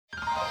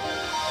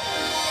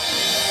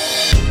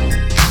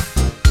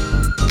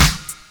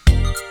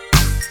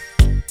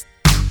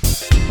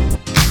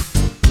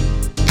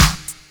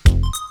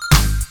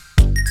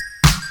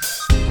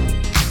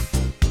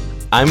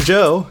I'm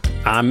Joe.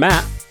 I'm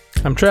Matt.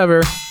 I'm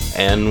Trevor.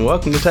 And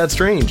welcome to Tad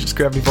Strange. It's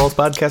Gravity Falls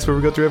podcast where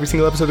we go through every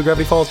single episode of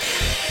Gravity Falls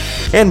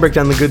and break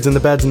down the goods and the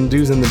bads and the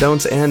do's and the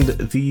don'ts and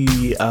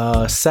the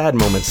sad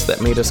moments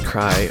that made us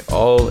cry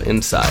all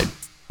inside.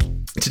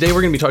 Today we're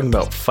going to be talking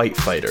about Fight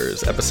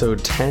Fighters,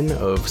 episode 10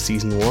 of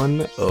season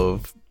 1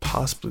 of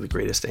possibly the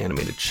greatest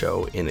animated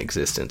show in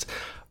existence.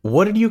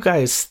 What did you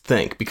guys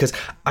think? Because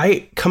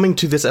I, coming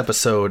to this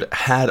episode,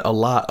 had a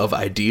lot of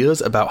ideas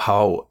about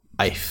how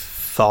I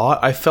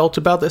thought I felt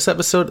about this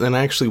episode, and then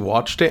I actually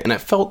watched it, and it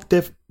felt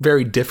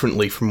very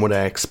differently from what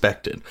I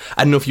expected.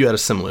 I don't know if you had a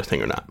similar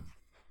thing or not.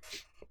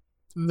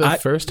 The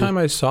first time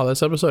I saw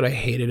this episode, I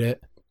hated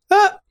it.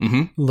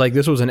 Like,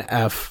 this was an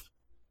F.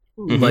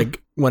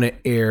 Like, when it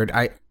aired,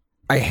 I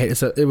hate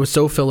it. It was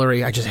so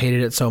fillery. I just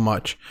hated it so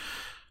much.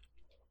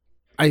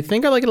 I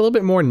think I like it a little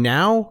bit more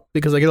now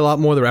because I get a lot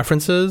more of the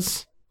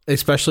references,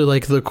 especially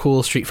like the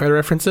cool Street Fighter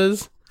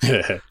references.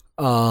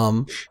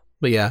 But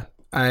yeah,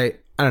 I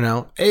don't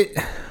know.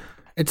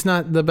 It's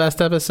not the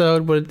best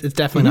episode, but it's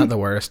definitely not the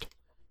worst.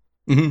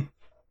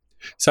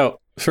 So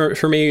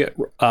for me,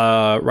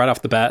 right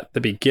off the bat,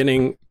 the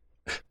beginning,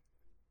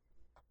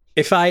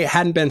 if I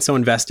hadn't been so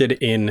invested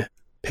in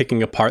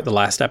picking apart the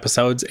last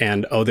episodes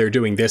and, they're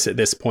doing this at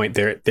this point,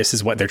 this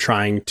is what they're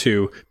trying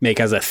to make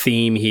as a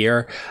theme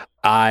here,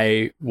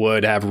 I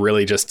would have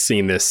really just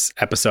seen this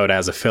episode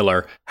as a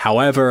filler.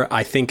 However,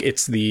 I think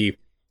it's the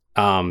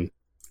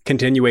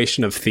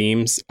continuation of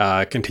themes,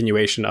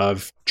 continuation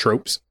of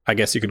tropes, I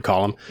guess you could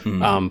call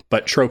them,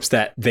 but tropes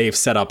that they've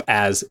set up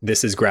as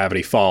this is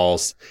Gravity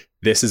Falls.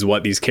 This is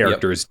what these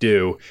characters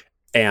do.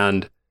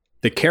 And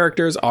the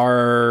characters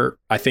are,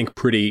 I think,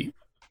 pretty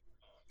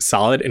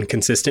solid and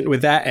consistent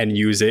with that and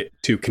use it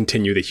to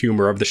continue the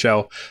humor of the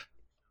show.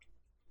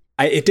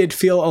 It did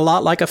feel a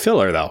lot like a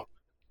filler, though,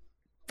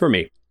 for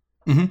me.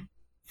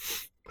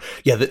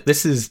 Yeah,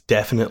 this is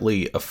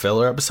definitely a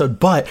filler episode,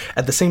 but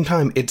at the same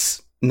time,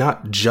 it's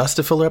not just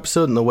a filler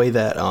episode in the way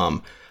that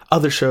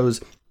other shows,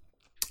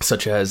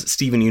 such as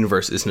Steven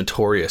Universe, is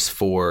notorious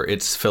for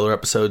its filler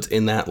episodes,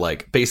 in that,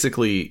 like,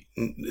 basically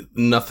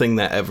nothing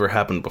that ever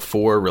happened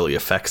before really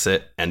affects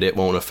it, and it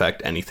won't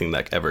affect anything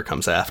that ever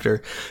comes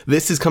after.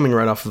 This is coming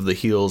right off of the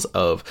heels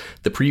of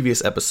the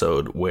previous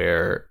episode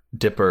where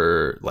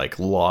Dipper, like,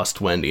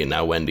 lost Wendy, and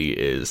now Wendy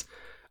is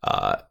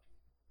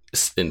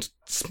in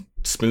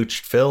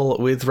Smoochville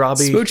with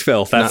Robbie.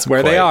 Smoochville, that's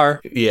where they are.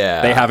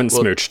 Yeah. They haven't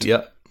smooched.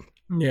 Yep.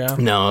 Yeah.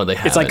 No, they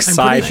haven't. It's like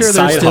I'm pretty sure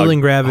they're still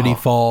in Gravity Oh.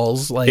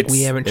 Falls. Like,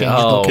 we haven't changed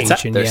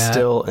location they're yet.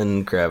 still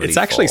in Gravity It's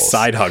actually Falls.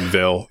 Side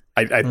Hugville.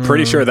 I'm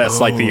pretty sure that's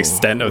like the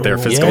extent of their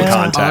physical Yeah.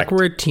 contact.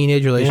 Awkward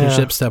teenage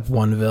relationship, step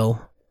 1ville.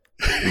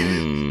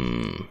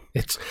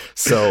 It's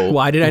So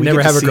why did I we never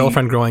get to have a see-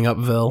 girlfriend growing up,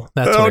 Ville?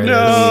 That's Oh, what it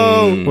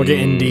no. is. We're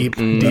getting deep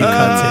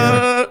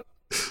cuts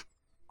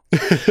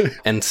here.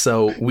 And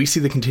so we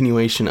see the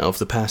continuation of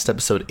the past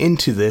episode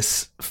into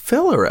this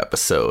filler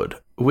episode,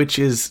 which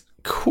is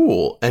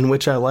cool and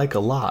which I like a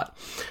lot.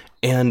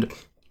 And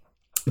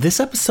this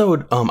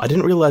episode, I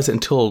didn't realize it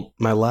until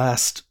my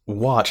last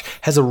watch,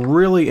 has a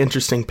really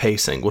interesting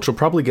pacing, which we'll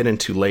probably get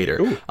into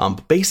later.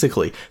 But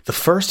basically, the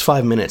first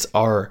 5 minutes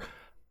are,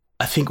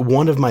 I think,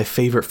 one of my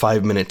favorite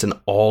 5 minutes in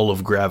all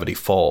of Gravity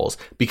Falls,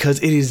 because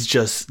it is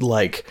just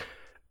like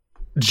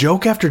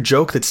joke after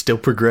joke that's still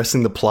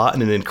progressing the plot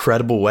in an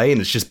incredible way,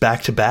 and it's just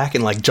back to back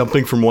and like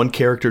jumping from one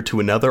character to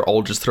another,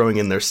 all just throwing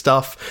in their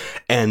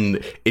stuff,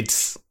 and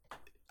it's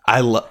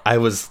I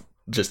was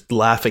just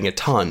laughing a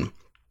ton.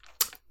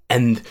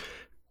 And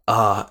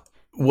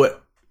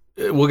what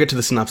we'll get to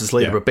the synopsis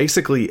later, but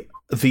basically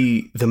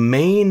the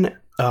main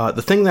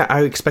the thing that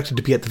I expected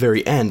to be at the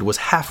very end was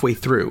halfway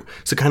through,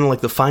 so kind of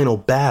like the final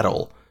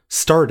battle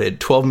started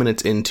 12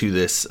 minutes into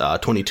this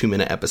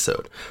 22-minute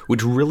episode,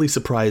 which really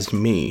surprised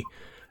me.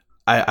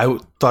 I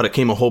thought it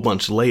came a whole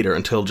bunch later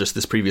until just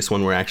this previous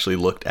one where I actually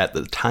looked at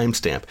the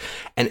timestamp,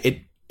 and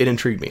it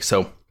intrigued me.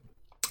 So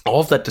all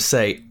of that to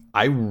say,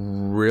 I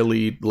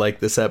really like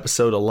this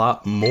episode a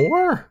lot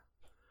more.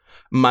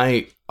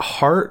 My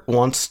heart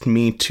wants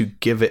me to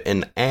give it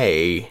an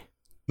A,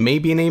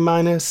 maybe an A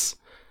minus.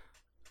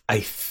 I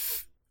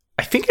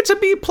think it's a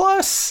B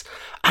plus.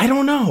 I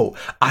don't know.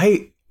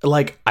 I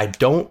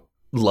don't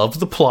love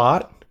the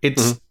plot.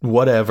 It's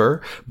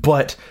whatever,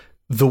 but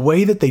the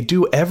way that they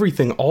do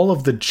everything, all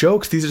of the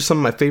jokes, these are some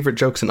of my favorite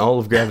jokes in all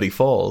of Gravity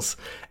Falls.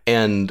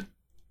 And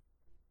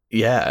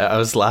yeah, I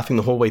was laughing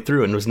the whole way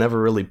through and was never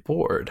really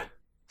bored.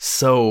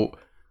 So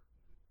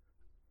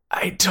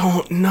I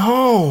don't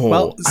know.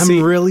 Well,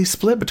 I'm really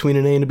split between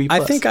an A and a B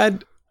plus. I think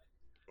I'd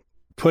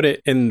put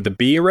it in the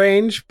B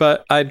range,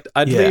 but I'd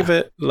leave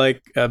it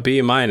like a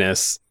B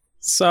minus.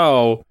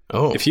 So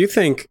if you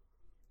think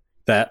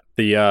that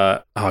the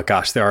oh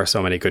gosh, there are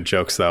so many good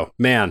jokes though,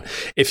 man.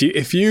 If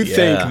you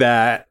think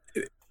that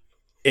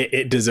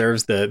it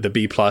deserves the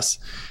B plus,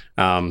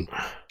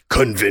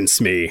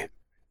 convince me.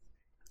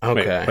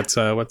 Okay.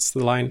 Wait, what's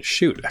the line?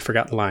 Shoot, I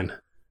forgot the line.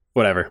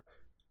 Whatever.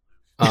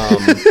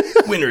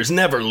 Winners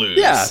never lose.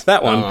 Yeah,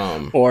 that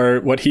one. Or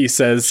what he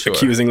says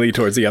accusingly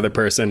towards the other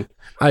person.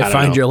 I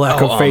find your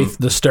lack of faith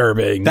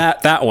disturbing.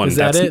 That one. Is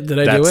that it? Did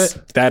I do it?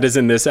 That is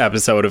in this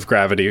episode of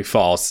Gravity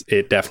Falls.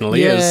 It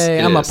definitely is.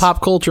 I'm a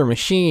pop culture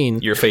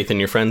machine. Your faith in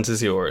your friends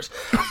is yours.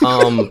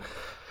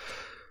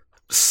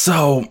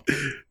 So,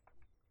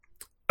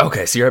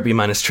 okay, so you're at B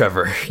minus,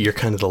 Trevor. You're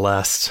kind of the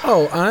last.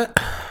 Oh,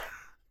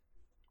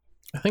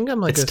 I think I'm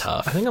like it's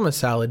tough. I think I'm a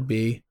solid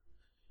B.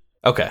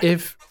 Okay.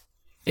 If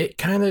it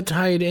kind of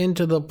tied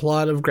into the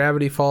plot of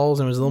Gravity Falls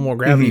and was a little more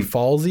Gravity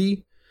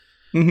Fallsy,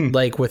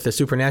 like with the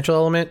supernatural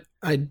element,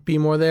 I'd be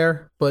more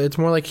there. But it's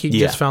more like he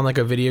just found like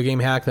a video game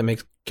hack that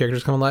makes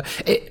characters come alive.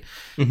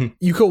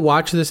 You could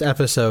watch this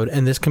episode,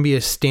 and this can be a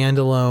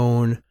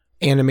standalone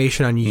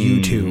animation on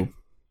YouTube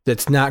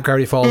that's not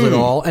Gravity Falls at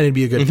all, and it'd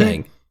be a good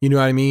thing. You know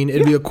what I mean?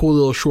 It'd be a cool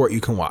little short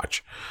you can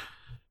watch.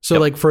 So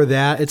like for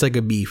that, it's like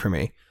a B for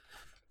me.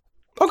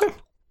 Okay,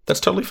 that's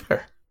totally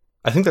fair.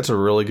 I think that's a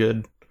really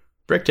good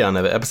breakdown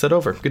of it. Episode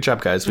over. Good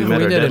job, guys. We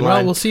met our deadline.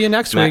 Well, we'll see you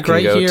next week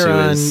right here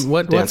on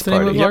what's the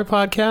name of our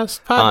podcast?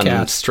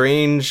 On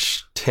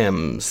Strange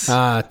Tim's.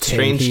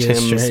 Strange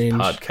Tim's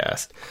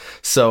podcast.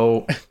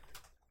 So,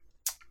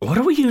 what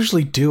do we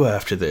usually do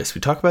after this?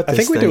 We talk about this. I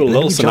think we do a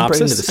little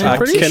synopsis. I'm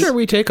pretty sure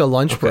we take a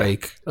lunch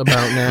break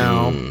about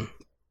now.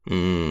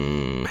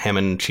 Ham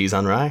and cheese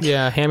on rye?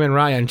 Yeah, ham and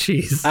rye on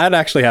cheese. I'd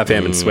actually have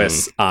ham and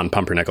Swiss on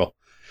pumpernickel.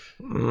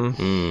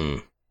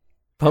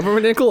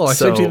 Pumpernickel? I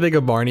started to think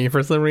of Barney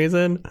for some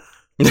reason.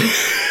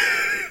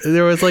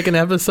 There was like an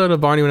episode of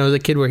Barney when I was a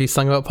kid where he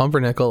sung about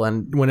pumpernickel,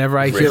 and whenever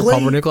I hear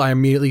pumpernickel, I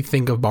immediately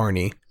think of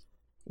Barney.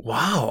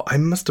 Wow, I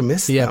must have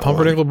missed that. Yeah,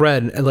 pumpernickel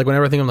bread. And like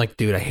whenever I think, I'm like,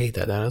 dude, I hate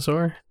that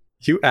dinosaur.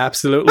 You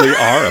absolutely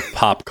are a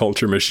pop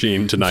culture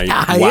machine tonight.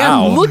 I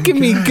am. Look at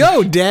me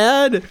go,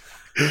 Dad.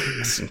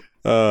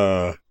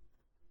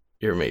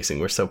 You're amazing.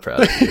 We're so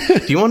proud of you.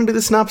 Do you want to do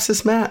the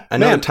synopsis, Matt? I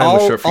know time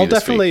was short for you this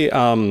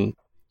definitely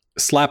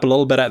slap a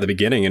little bit at the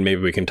beginning, and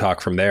maybe we can talk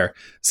from there.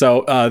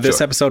 So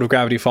this episode of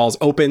Gravity Falls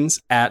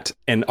opens at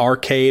an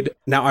arcade.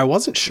 Now, I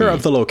wasn't sure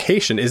of the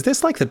location. Is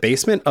this like the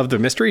basement of the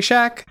Mystery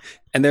Shack?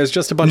 And there's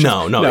just a bunch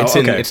of... No, it's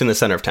in the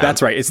center of town.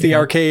 That's right. It's the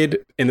arcade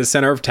in the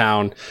center of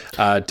town.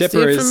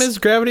 Dipper is... infamous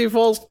Gravity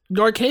Falls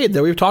arcade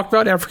that we've talked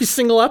about every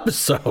single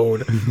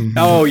episode.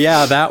 Oh,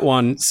 yeah, that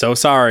one. So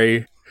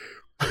sorry.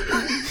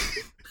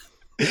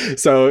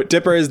 So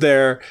Dipper is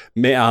there.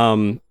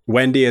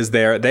 Wendy is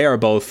there. They are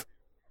both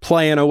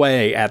playing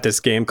away at this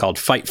game called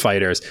Fight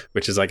Fighters,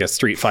 which is like a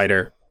Street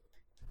Fighter,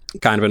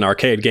 kind of an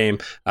arcade game,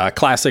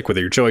 classic with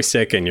your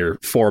joystick and your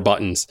 4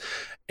 buttons.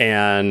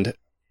 And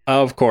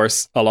of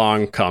course,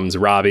 along comes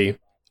Robbie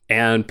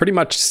and pretty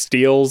much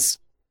steals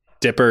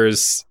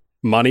Dipper's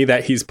money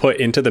that he's put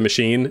into the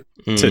machine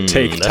to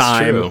take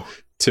time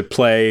to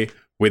play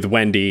with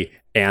Wendy,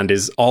 and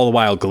is all the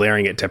while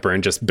glaring at Dipper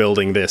and just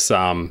building this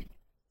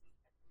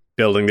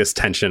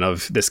tension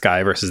of this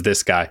guy versus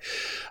this guy.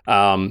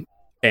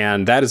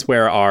 And that is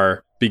where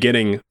our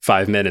beginning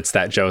 5 minutes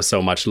that Joe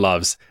so much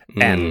loves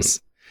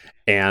ends.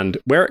 And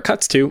where it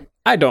cuts to,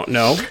 I don't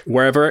know.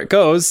 Wherever it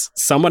goes,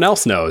 someone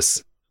else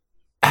knows.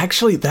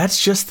 Actually,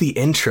 that's just the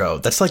intro.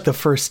 That's like the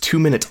first 2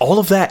 minutes. All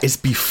of that is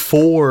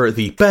before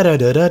the...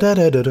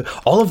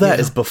 All of that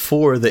is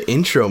before the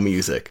intro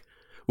music,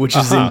 which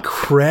is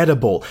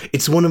incredible.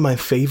 It's one of my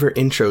favorite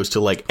intros to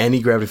like any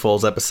Gravity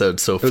Falls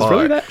episode so far. It's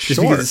really that just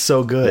short. because it's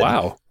so good.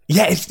 Wow.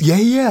 Yeah,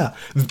 yeah.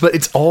 But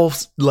it's all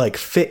like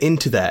fit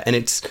into that, and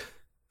it's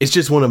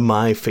just one of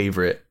my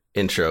favorite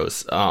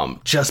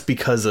intros. Just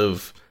because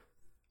of,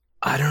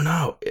 I don't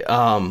know.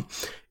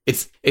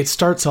 It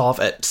starts off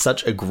at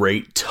such a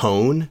great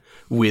tone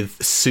with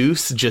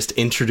Seuss just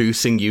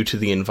introducing you to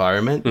the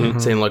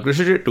environment, saying like, "This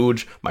is it,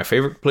 dude. My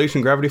favorite place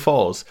in Gravity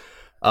Falls.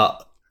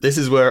 This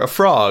is where a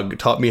frog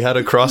taught me how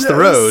to cross the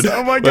road.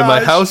 Oh my gosh. When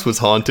my house was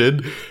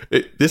haunted,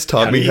 this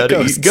taught me how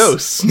to eat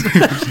ghosts.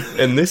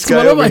 And this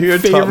guy over here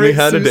taught me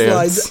how to dance."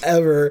 Lines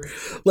ever,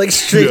 like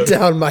straight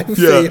down my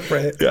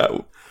favorite. Yeah,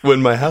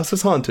 when my house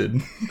was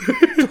haunted,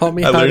 taught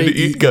me how to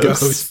eat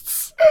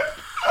ghosts.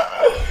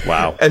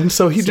 Wow. And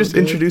so he just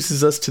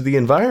introduces us to the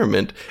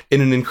environment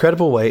in an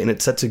incredible way, and it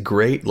sets a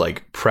great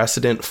like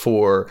precedent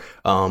for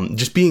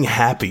just being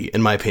happy,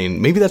 in my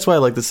opinion. Maybe that's why I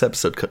like this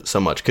episode so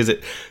much, because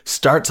it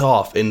starts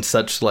off in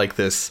such like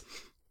this,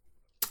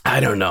 I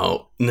don't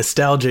know,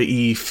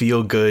 nostalgia-y,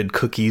 feel-good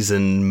cookies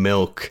and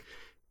milk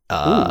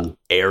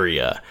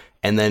area,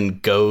 and then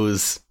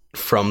goes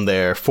from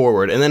there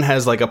forward, and then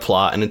has like a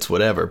plot, and it's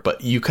whatever.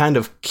 But you kind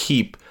of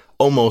keep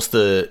almost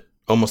the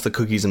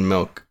cookies and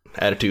milk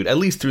attitude, at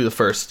least through the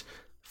first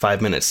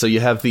 5 minutes. So you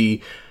have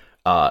the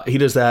he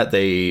does that,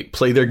 they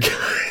play their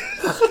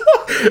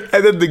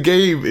and then the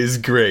game is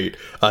great.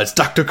 It's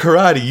Dr.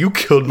 Karate, you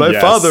killed my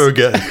father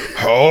again.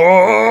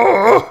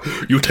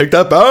 Oh, you take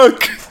that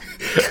back.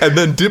 And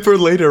then Dipper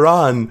later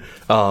on,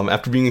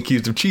 after being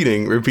accused of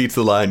cheating, repeats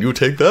the line, "You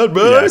take that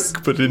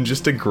back," but in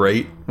just a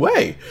great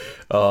way.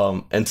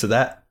 And so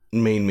that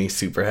made me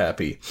super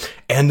happy.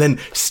 And then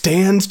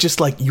Stan's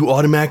just like, "You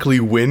automatically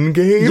win"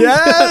 game.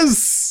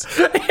 Yes.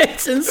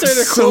 Let's insert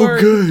a so chord.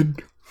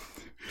 good.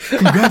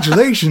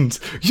 Congratulations,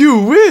 you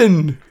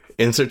win.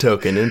 Insert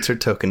token,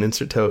 insert token,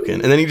 insert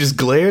token. And then he just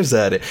glares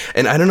at it.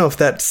 And I don't know if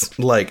that's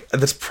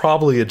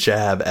probably a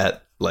jab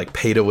at like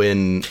pay to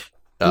win.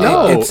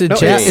 It's a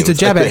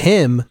jab at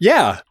him.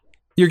 Yeah.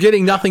 You're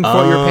getting nothing for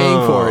what you're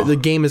paying for. The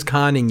game is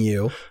conning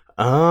you.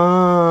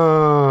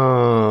 Oh.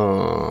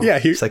 Yeah,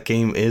 that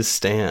game is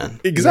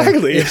Stan.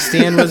 Exactly. If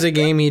Stan was a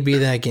game, he'd be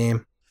that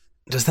game.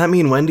 Does that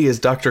mean Wendy is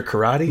Dr.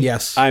 Karate?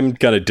 Yes. I'm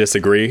going to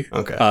disagree.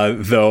 Okay.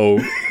 Though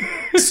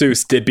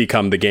Seuss did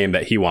become the game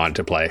that he wanted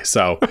to play.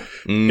 So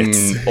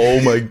it's... Oh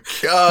my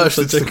gosh,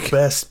 it's the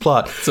best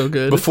plot. So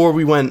good. Before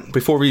we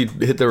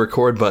hit the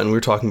record button, we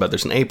were talking about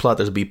there's an A plot,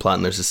 there's a B plot,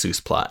 and there's a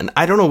Seuss plot. And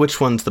I don't know which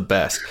one's the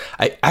best.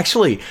 I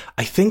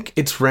think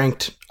it's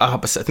ranked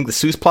opposite. I think the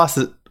Seuss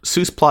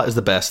plot is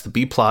the best, the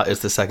B plot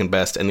is the second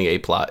best, and the A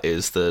plot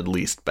is the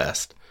least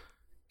best.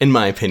 In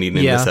my opinion,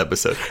 in this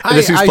episode. And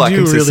the Seuss plot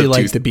do really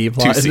like the B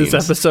plot in this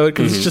episode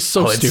because it's just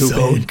so stupid. It's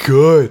so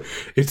good.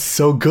 It's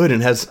so good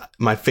and has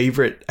my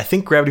favorite, I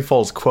think, Gravity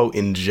Falls quote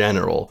in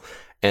general.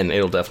 And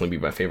it'll definitely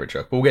be my favorite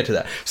joke. But we'll get to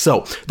that.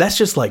 So that's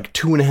just like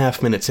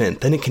 2.5 minutes in.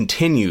 Then it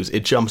continues.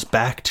 It jumps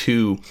back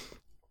to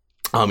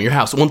your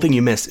house. One thing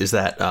you missed is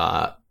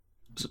that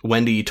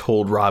Wendy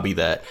told Robbie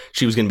that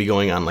she was going to be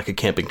going on like a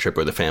camping trip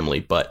with the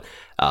family. But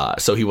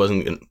so she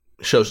wasn't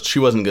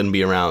going to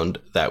be around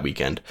that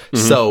weekend.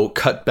 Mm-hmm. So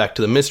cut back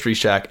to the Mystery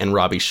Shack, and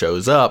Robbie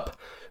shows up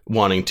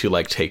wanting to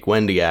like take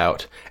Wendy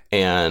out,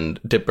 and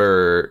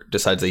Dipper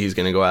decides that he's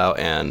going to go out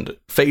and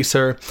face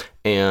her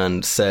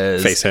and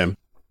says... Face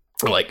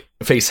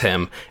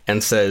him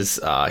and says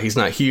he's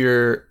not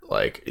here,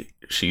 like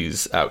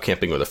she's out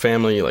camping with a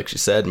family, like she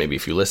said, maybe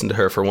if you listen to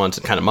her for once,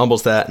 and kind of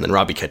mumbles that, and then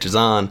Robbie catches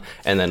on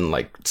and then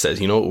like says,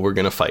 you know what, we're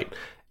going to fight.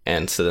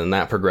 And so then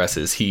that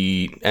progresses.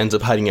 He ends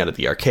up hiding out at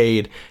the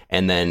arcade,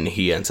 and then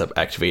he ends up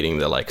activating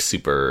the like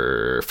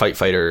super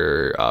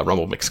fighter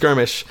Rumble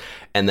McSkirmish,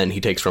 and then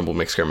he takes Rumble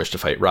McSkirmish to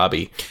fight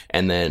Robbie,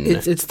 and then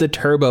it's the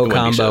turbo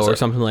combo or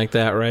something like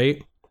that,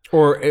 right?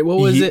 Or what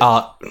was it?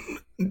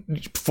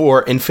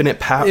 For infinite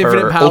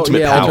power,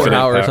 ultimate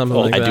power, or something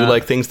like that. I do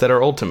like things that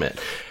are ultimate.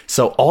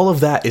 So all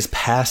of that is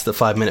past the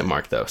 5-minute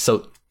mark, though.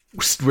 So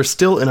we're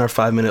still in our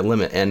 5-minute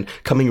limit, and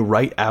coming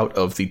right out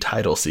of the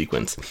title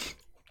sequence,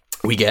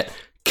 we get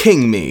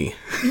King Me.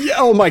 Yeah,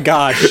 oh my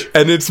gosh.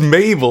 And it's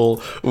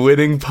Mabel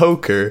winning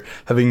poker,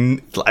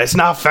 it's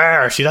not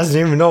fair. She doesn't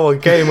even know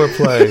what game we're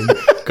playing.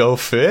 Go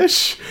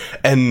fish.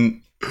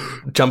 And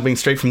jumping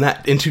straight from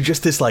that into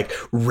just this like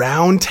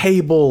round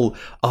table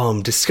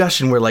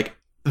discussion where like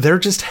they're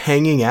just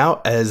hanging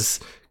out as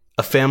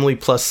a family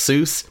plus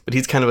Seuss, but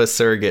he's kind of a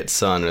surrogate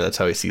son, or that's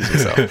how he sees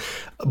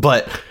himself.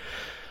 But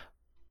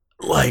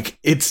like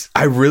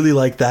I really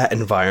like that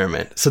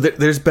environment. So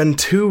there's been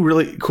 2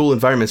 really cool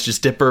environments,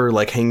 just Dipper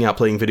like hanging out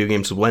playing video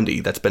games with Wendy,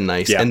 that's been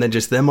nice, and then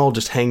just them all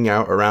just hanging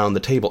out around the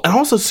table, and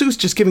also Seuss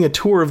just giving a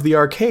tour of the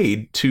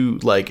arcade to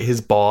like his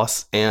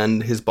boss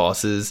and his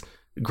boss's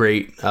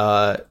great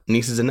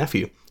niece and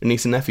nephew.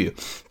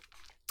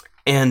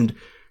 And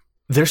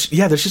there's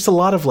just a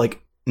lot of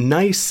like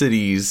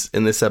niceties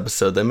in this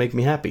episode that make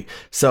me happy.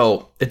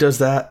 So it does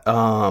that.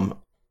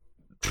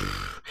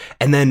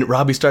 And then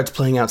Robbie starts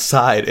playing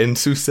outside, and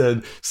Sue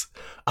said,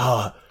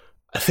 I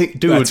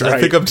think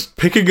I'm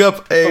picking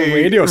up a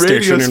radio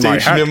station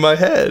in my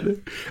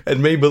head.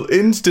 And Mabel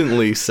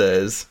instantly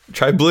says,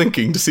 try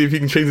blinking to see if you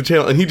can change the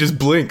channel. And he just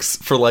blinks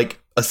for like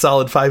a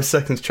solid 5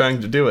 seconds trying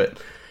to do it.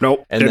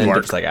 Nope. And then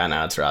it's like,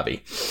 no, it's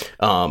Robbie.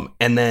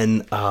 And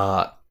then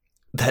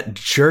that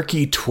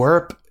jerky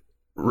twerp.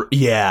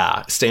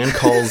 Yeah, Stan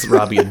calls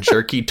Robbie a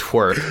jerky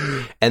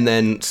twerp, and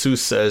then Sue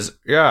says,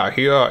 "Yeah,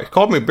 he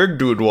called me big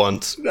dude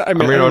once. I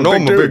mean, I know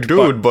I'm a big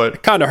dude, but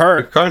it kind of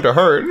hurt.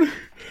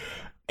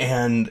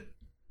 And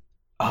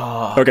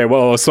okay,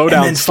 well, slow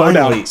down.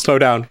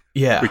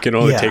 Yeah, we can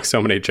only take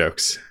so many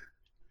jokes.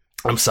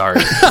 I'm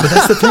sorry, but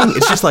that's the thing.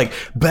 It's just like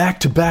back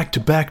to back to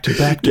back to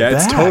back to back. Yeah,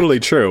 it's totally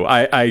true.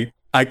 I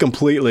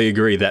completely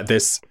agree that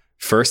this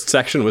first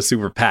section was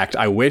super packed.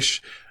 I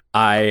wish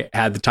I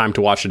had the time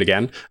to watch it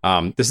again.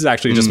 This is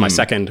actually just my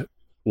second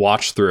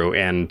watch through,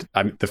 and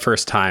the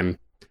first time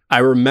I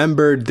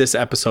remembered this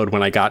episode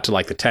when I got to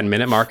like the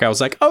 10-minute mark. I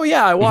was like, oh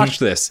yeah, I watched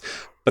this.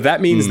 But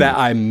that means that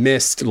I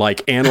missed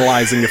like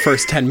analyzing the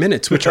first 10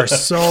 minutes, which are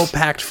so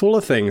packed full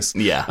of things.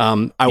 Yeah.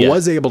 I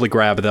was able to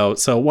grab though.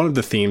 So one of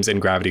the themes in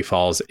Gravity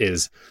Falls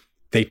is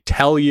they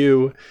tell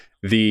you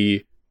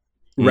the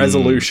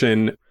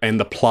resolution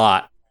and the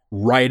plot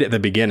right at the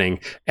beginning,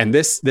 and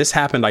this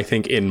happened, I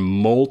think, in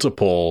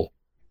multiple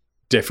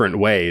different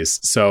ways.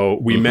 So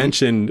we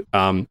mentioned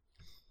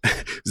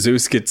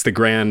Zeus gets the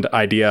grand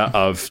idea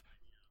of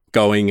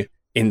going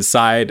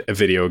inside a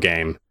video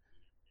game,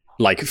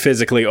 like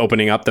physically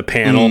opening up the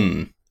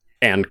panel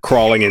and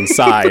crawling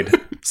inside.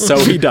 So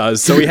he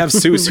does. So we have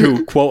Seuss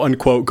who quote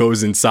unquote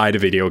goes inside a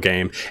video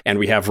game, and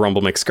we have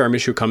Rumble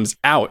McSkirmish who comes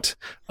out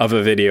of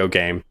a video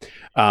game.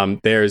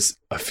 There's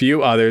a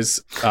few others.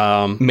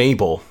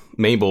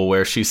 Mabel,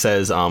 where she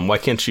says, why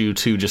can't you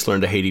two just learn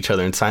to hate each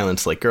other in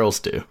silence like girls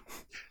do?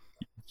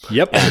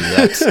 Yep. And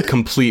that's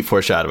complete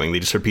foreshadowing. They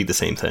just repeat the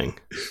same thing.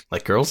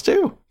 Like girls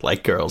do.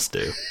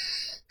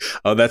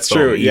 Oh, that's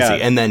true. Easy. Yeah.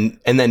 And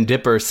then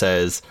Dipper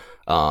says,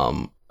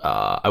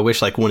 I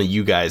wish like one of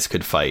you guys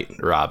could fight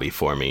Robbie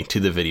for me, to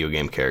the video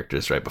game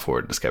characters right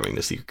before discovering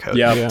the secret code.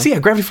 Yeah. So yeah,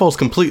 Gravity Falls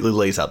completely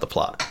lays out the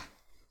plot.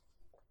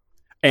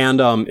 And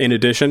in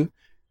addition,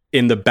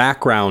 in the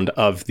background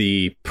of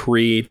the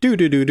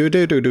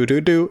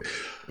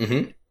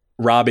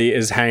Robbie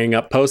is hanging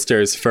up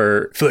posters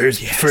for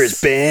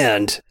his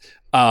band.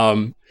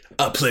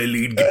 I play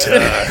lead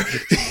guitar.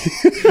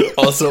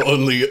 Also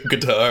only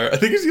guitar. I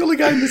think he's the only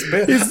guy in this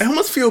band. I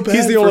almost feel bad.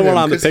 He's the only one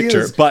on the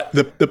picture. But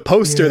the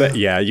poster that,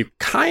 you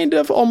kind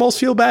of almost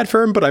feel bad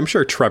for him, but I'm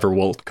sure Trevor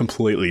will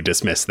completely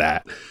dismiss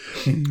that.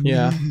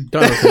 Yeah.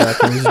 Don't look at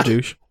that. He's a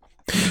douche.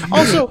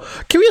 Also,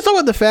 can we just talk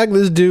about the fact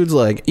this dude's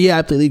like, yeah,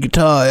 I play lead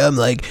guitar. I'm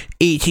like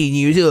 18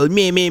 years old.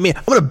 Me. I'm going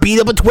to beat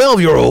up a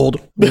 12-year-old.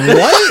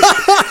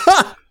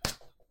 What?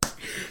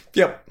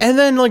 Yep. And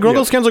then like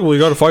Ruggles Scan's like, well, you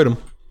got to fight him.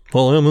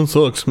 Well, that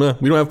sucks. Man,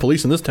 we don't have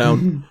police in this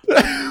town.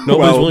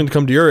 Nobody's willing to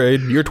come to your aid.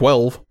 You're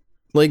 12.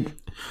 Like,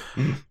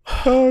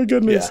 oh,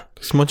 goodness. Yeah.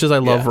 As much as I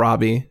love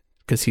Robbie,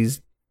 because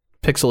he's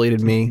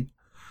pixelated me,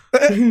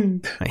 I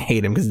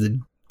hate him because he's a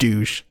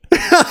douche.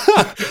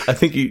 I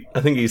think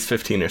he's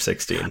 15 or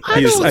 16.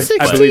 I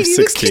believe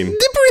 16.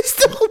 Dipper is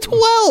still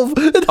 12.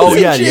 Oh,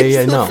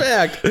 yeah, no.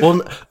 Fact.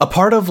 Well, a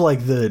part of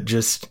like the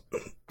just...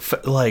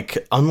 like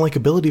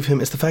unlikability of him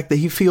is the fact that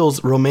he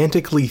feels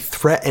romantically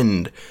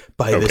threatened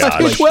by this like,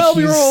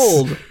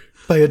 12-year-old.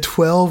 By a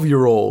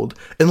 12-year-old.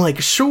 And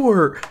like,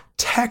 sure,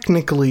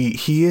 technically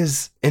he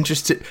is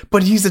interested,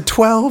 but he's a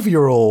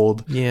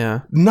 12-year-old.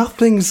 Yeah.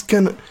 Nothing's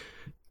gonna...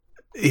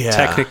 Yeah.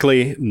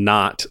 Technically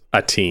not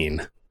a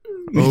teen.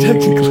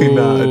 Technically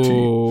not a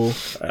teen.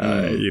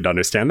 You'd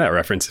understand that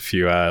reference if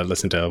you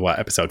listen to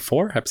episode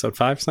 4, episode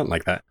 5, something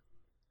like that.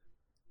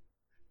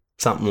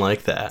 Something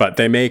like that. But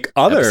they make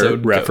other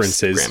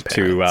references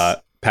to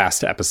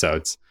past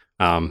episodes.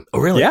 Oh,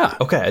 really? Yeah.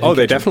 Okay.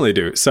 They definitely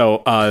do.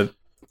 So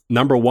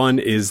number 1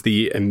 is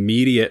the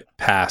immediate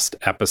past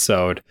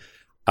episode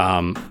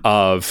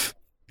of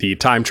the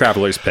Time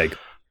Traveler's Pig.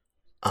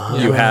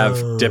 You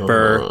have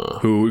Dipper,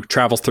 who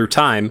travels through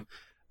time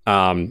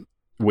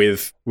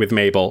with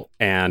Mabel,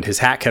 and his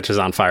hat catches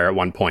on fire at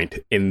one point.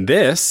 In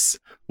this...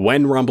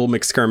 when Rumble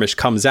McSkirmish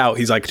comes out,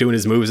 he's like doing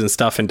his moves and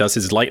stuff and does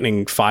his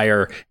lightning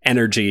fire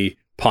energy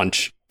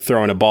punch,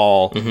 throwing a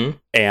ball,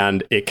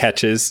 and it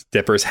catches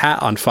Dipper's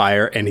hat on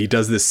fire, and he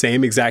does the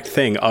same exact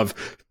thing of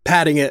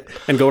patting it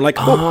and going like,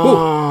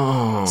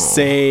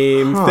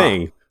 same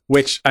thing.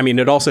 Which, I mean,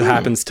 it also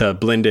happens to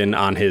blend in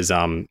on his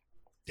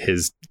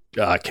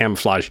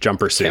camouflage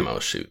jumper suit. Camo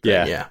suit.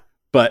 Yeah.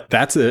 But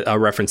that's a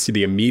reference to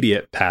the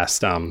immediate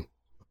past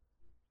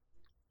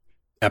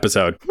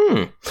episode.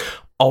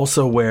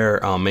 Also where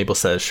Mabel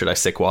says, should I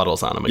stick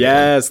Waddles on him again?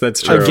 Yes,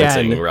 that's true.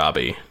 Again.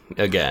 Robbie.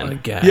 Again.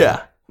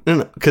 Yeah.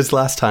 No, because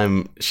last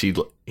time he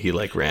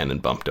like ran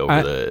and bumped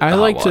over the hot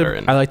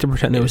water. I like to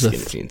pretend there was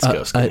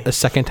a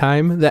second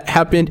time that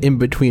happened in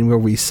between where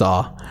we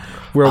saw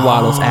where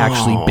Waddles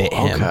actually bit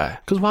him.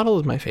 Because Waddle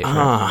is my favorite.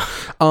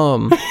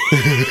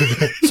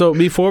 So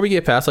before we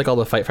get past like all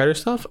the fighter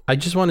stuff, I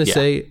just want to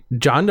say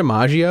John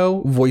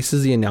DiMaggio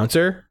voices the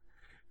announcer.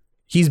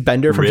 He's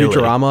Bender from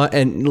Futurama,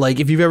 and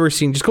like if you've ever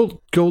seen, just go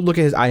look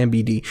at his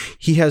IMDb.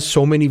 He has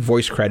so many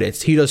voice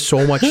credits. He does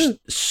so much,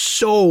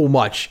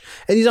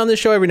 and he's on this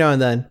show every now and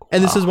then.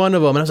 And this is one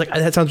of them. And I was like,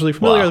 that sounds really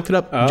familiar. I looked it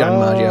up. John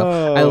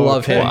DiMaggio. I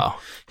love him. Wow.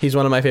 He's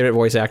one of my favorite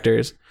voice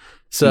actors.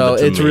 So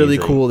it's really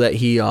cool that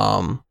he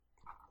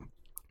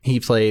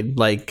played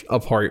like a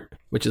part,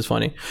 which is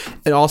funny.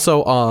 And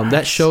also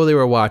that show they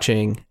were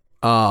watching.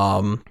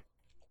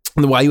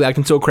 The Why You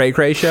Acting So Cray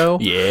Cray show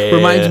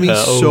reminds me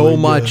so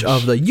much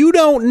of the You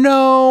Don't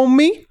Know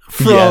Me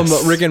from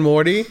Rick and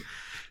Morty.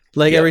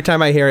 Like every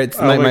time I hear it, it's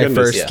my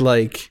first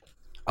like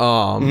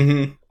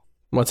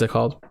what's it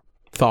called?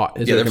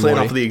 Thought is they're playing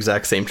off of the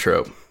exact same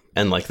trope.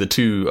 And like the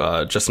two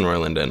Justin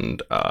Roiland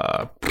and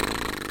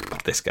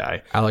this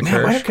guy. Alex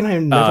Hirsch. Why can I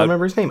never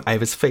remember his name? I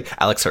have his face.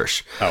 Alex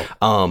Hirsch.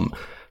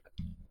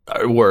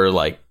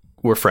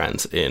 We're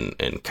friends in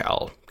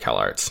Cal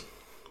Arts,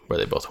 where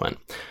they both went.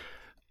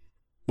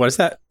 What is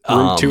that?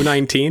 Room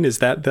 219? Is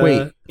that the...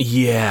 Wait.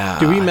 Yeah.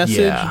 Do we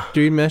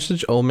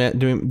message old man...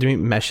 Do we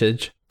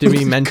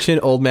mention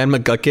old man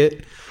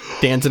McGucket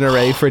dancing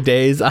array for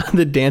days on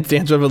the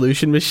Dance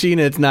Revolution machine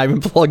and it's not even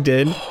plugged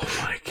in? Oh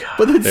my God.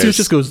 But then Seuss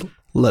just goes,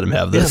 let him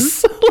have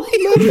this.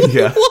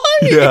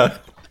 Yeah.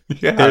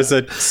 There's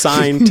a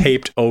sign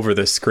taped over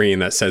the screen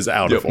that says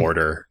out of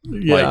order.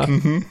 Yeah.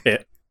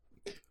 Like,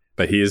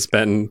 but he's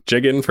been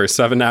jigging for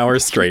 7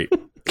 hours straight.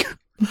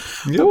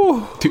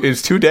 It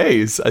was 2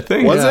 days, I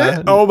think. Was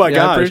it? Oh my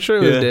gosh. I'm pretty sure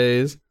it was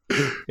days.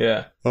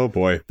 Yeah. Oh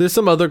boy. There's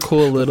some other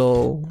cool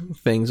little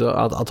things.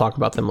 I'll talk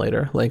about them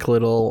later. Like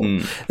little.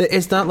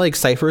 It's not like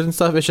ciphers and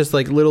stuff. It's just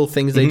like little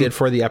things they did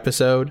for the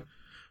episode.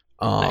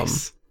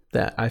 Nice.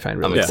 That I find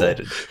really I'm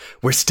excited.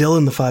 We're still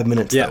in the 5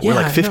 minutes. Yeah. We're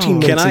like 15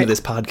 minutes into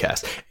this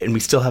podcast, and we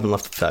still haven't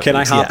left the 5 minutes. Can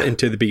I hop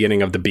into the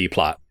beginning of the B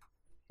plot?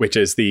 which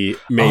is the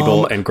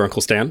Mabel and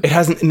Grunkle Stan. It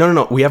hasn't.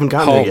 No. We haven't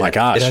gotten there yet. Oh my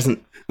gosh! It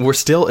hasn't. We're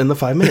still in the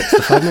 5 minutes.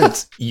 The 5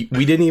 minutes.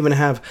 We didn't even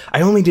have.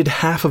 I only did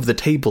half of the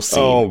table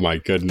scene. Oh my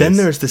goodness! Then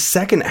there's the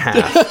second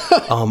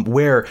half,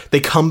 where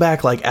they come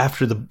back like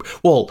after the.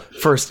 Well,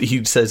 first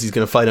he says he's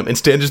going to fight him, and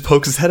Stan just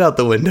pokes his head out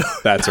the window.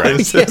 That's right.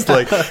 And says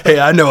like, "Hey,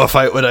 I know a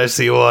fight when I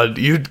see one.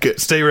 You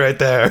stay right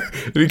there."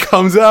 And he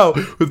comes out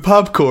with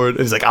popcorn, and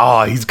he's like,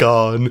 "Oh, he's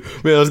gone.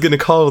 Man, I was going to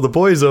call the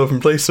boys over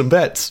and place some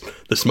bets.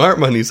 The smart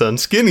money's on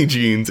skinny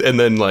jeans." And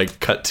then like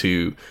cut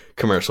to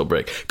commercial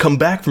break. Come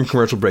back from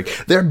commercial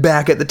break. They're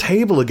back at the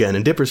table again,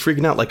 and Dipper's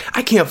freaking out like,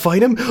 "I can't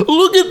fight him.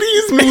 Look at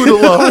these mood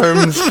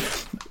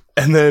alarms."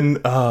 And then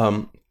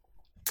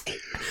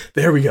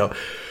there we go.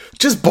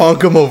 Just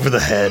bonk him over the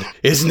head.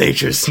 It's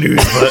nature's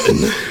snooze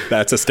button.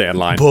 That's a Stan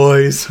line.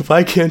 Boys,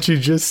 why can't you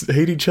just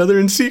hate each other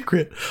in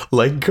secret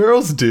like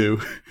girls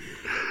do?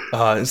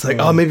 It's like,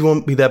 maybe it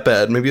won't be that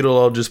bad. Maybe it'll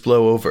all just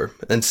blow over.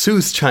 And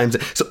Seuss chimes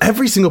in. So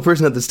every single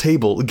person at this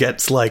table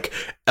gets like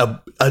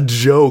a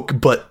joke,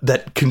 but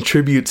that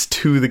contributes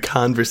to the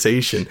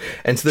conversation.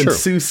 And so then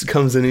Seuss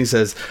comes in and he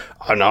says,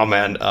 "Oh no,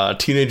 man,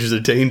 teenagers are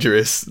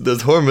dangerous.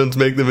 Those hormones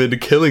make them into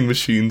killing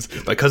machines.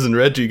 My cousin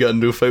Reggie got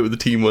into a fight with the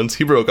team once.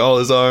 He broke all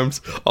his arms,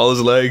 all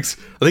his legs.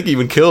 I think he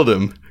even killed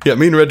him. Yeah,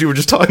 me and Reggie were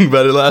just talking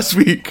about it last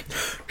week."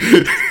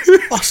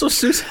 Also,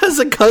 Seuss has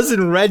a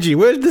cousin Reggie.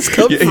 Where did this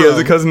come from? He has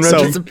a cousin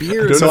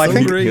Reggie. So I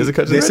think he has a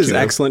cousin this Reggie is now.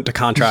 excellent to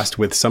contrast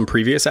with some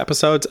previous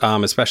episodes,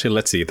 especially,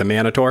 let's see, the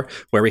Manitor,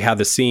 where we had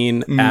the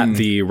scene at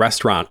the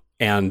restaurant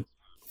and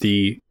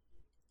the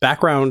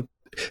background.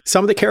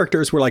 Some of the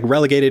characters were like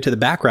relegated to the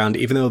background,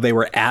 even though they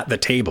were at the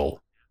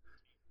table.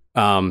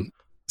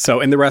 So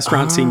in the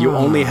restaurant scene, you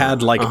only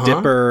had like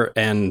Dipper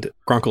and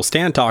Grunkle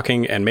Stan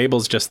talking, and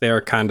Mabel's just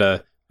there kind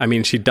of, I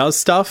mean, she does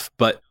stuff,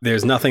 but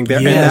there's nothing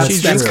there. Yeah, and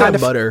that's kind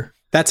of butter.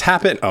 That's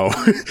happened.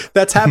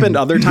 That's happened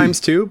other times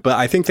too. But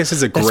I think this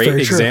is a great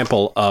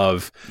example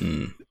of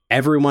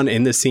everyone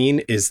in the scene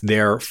is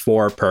there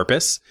for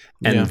purpose.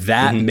 And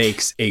that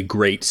makes a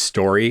great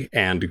story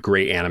and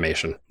great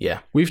animation. Yeah.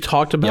 We've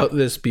talked about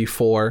this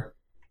before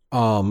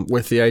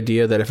with the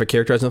idea that if a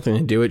character has nothing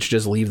to do, it should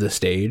just leave the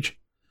stage.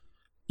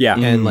 Yeah.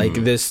 And like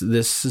this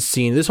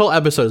scene, this whole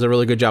episode is a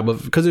really good job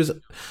of, because there's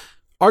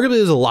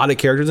a lot of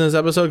characters in this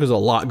episode because there's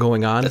a lot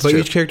going on. But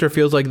each character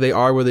feels like they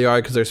are where they are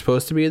because they're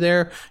supposed to be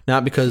there,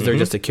 not because they're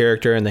just a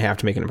character and they have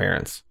to make an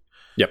appearance.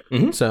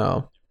 Yep.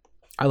 So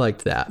I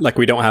liked that. Like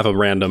we don't have a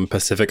random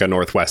Pacifica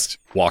Northwest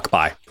walk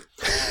by.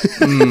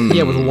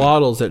 Yeah, with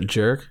Waddles, that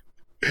jerk.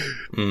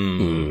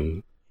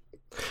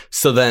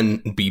 So then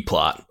B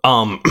plot.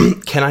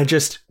 Can I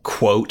just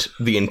quote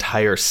the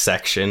entire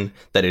section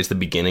that is the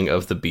beginning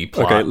of the B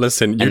plot? Okay,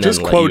 listen, you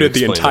just quoted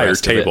the entire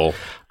table.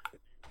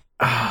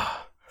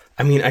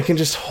 I mean, I can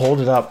just hold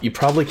it up. You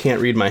probably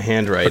can't read my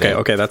handwriting.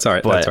 Okay, that's all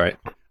right. That's all right.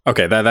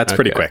 Okay, that's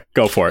pretty quick.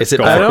 Go for it. Is it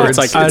Go backwards?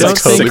 for it. It's like, I don't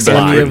think 6 any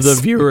lines. of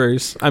the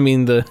viewers, I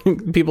mean, the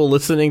people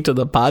listening to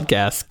the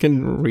podcast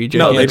can read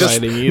your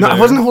handwriting either. No, I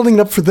wasn't holding it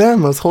up for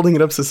them. I was holding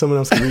it up so someone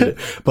else can read it.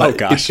 But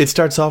gosh. It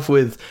starts off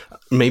with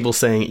Mabel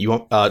saying, "You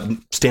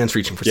want?" Stan's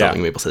reaching for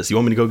something. Mabel says, "You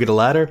want me to go get a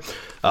ladder?"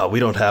 We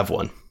don't have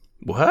one.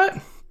 What?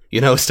 You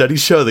know,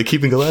 studies show that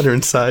keeping a ladder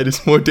inside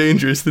is more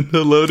dangerous than a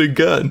loaded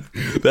gun.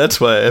 That's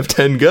why I have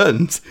 10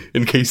 guns,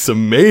 in case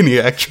some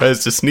maniac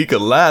tries to sneak a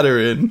ladder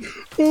in.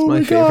 It's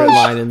my favorite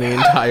line in the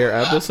entire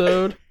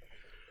episode.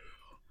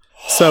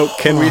 So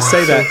can we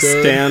say that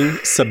Stan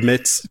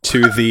submits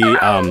to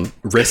the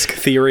risk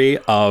theory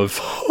of,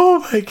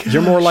 oh my god,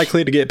 you're more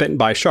likely to get bitten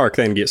by a shark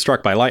than get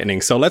struck by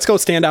lightning, so let's go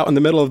stand out in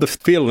the middle of the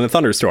field in a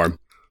thunderstorm.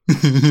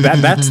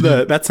 That's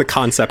the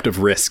concept of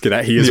risk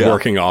that he is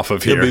working off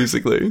of here.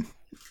 Basically,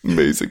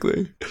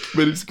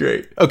 but it's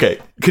great. Okay,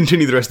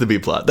 continue the rest of the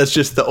B plot. That's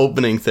just the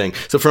opening thing.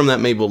 So from that,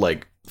 Mabel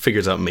like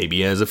figures out maybe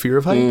he has a fear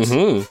of heights.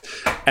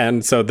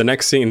 And so the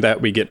next scene that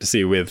we get to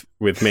see with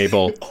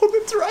Mabel, oh,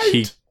 that's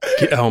right.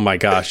 Oh my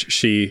gosh,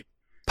 she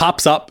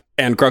pops up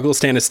and Grunkle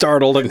Stan is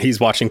startled and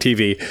he's watching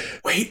TV.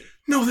 Wait,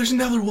 no, there's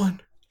another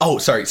one. Oh,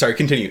 sorry,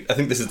 continue. I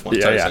think this is the one.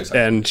 Yeah. Sorry.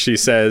 And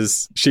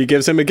she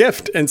gives him a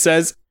gift and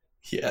says,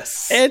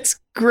 "Yes, it's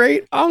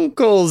Great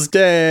Uncle's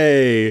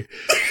Day."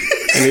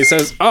 And he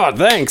says, "Oh,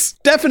 thanks.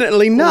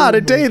 Definitely not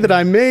a day that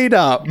I made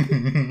up."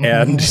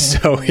 And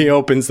so he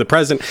opens the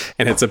present,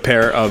 and it's a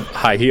pair of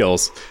high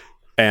heels.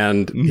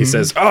 And he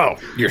says, "Oh,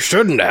 you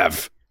shouldn't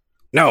have.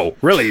 No,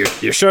 really,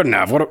 you shouldn't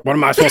have. What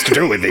am I supposed to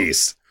do with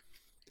these?"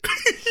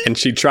 And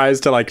she tries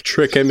to like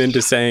trick him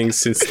into saying,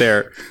 since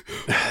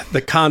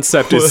the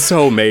concept is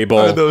so Mabel.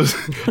 Are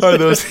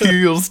those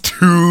heels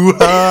too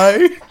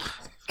high?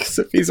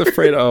 If he's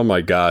afraid, oh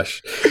my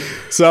gosh.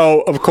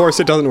 So of course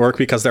it doesn't work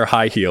because they're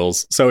high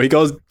heels. So he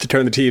goes to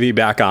turn the TV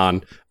back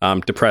on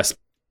to press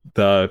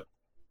the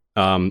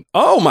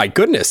oh my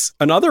goodness,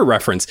 another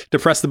reference, to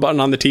press the button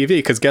on the TV,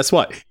 because guess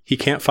what, he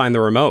can't find the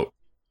remote.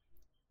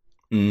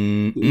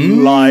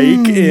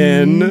 Like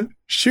in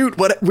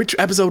which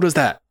episode was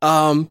that?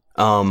 The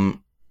one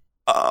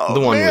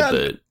with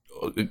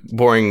the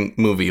boring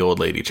movie old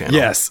lady channel.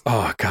 Yes.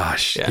 Oh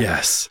gosh. Yeah.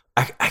 Yes.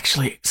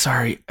 Actually,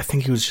 sorry. I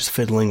think he was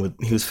fiddling with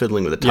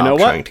the top, You know what?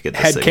 trying to get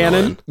the signal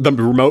Headcanon, in.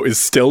 the remote is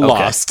still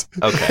lost.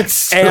 Okay.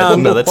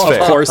 And no, that's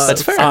fair. Of course,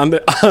 that's fair. on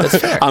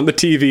the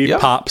TV Yep.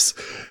 pops.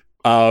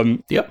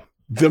 Yep.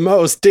 The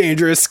most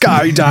dangerous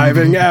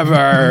skydiving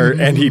ever.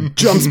 And he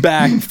jumps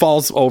back,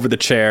 falls over the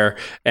chair,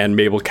 and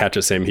Mabel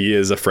catches him. He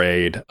is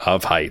afraid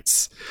of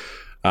heights.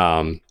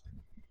 And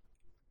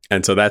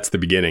so that's the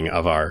beginning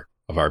of our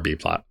B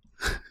plot.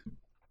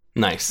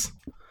 Nice.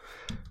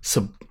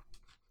 So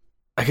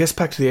I guess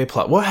back to the A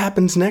plot. What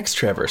happens next,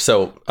 Trevor?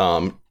 So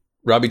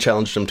Robbie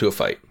challenged him to a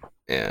fight.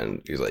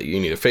 And he's like, you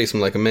need to face him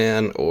like a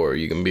man or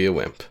you can be a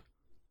wimp.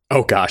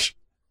 Oh gosh.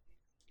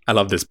 I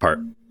love this part.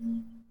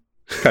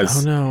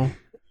 Oh no.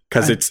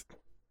 Because it's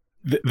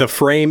the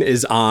frame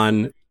is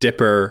on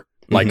Dipper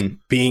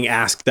being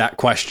asked that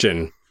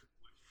question,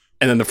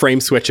 and then the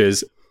frame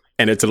switches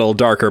and it's a little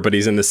darker, but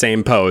he's in the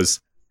same pose,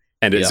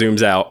 and it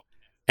zooms out,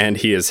 and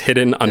he is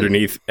hidden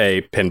underneath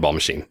a pinball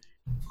machine.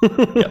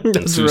 Yep.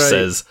 And Sue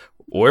says,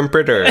 "Wimp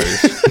it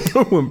is."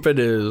 Wimp it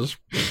is.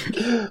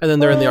 And then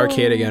they're in the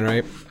arcade again,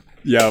 right?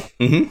 Yep.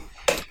 Mm-hmm.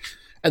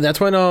 And that's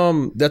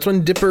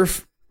when Dipper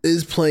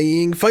is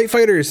playing Fight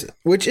Fighters,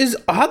 which is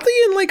oddly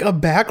in like a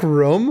back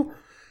room.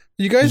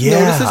 You guys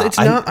notice this? It's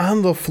not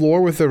on the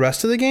floor with the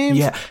rest of the games.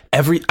 Yeah,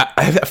 I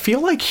feel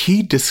like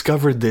he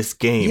discovered this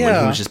game when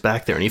he was just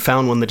back there, and he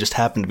found one that just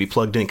happened to be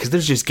plugged in because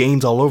there's just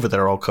games all over that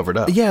are all covered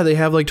up. Yeah, they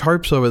have like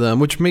tarps over them,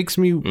 which makes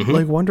me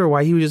like wonder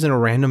why he was just in a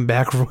random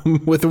back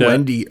room with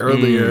Wendy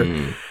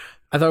earlier.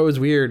 I thought it was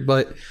weird,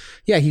 but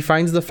yeah, he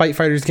finds the Fight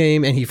Fighters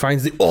game and he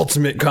finds the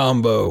ultimate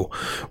combo.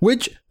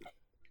 Which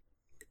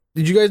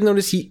did you guys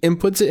notice he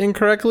inputs it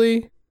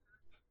incorrectly?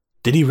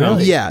 Did he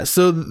really? Yeah,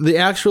 so the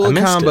actual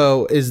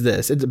combo is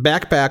this. It's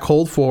back,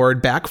 hold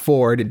forward, back,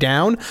 forward,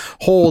 down,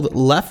 hold,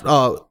 left,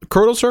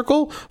 curdle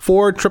circle,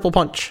 forward, triple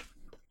punch.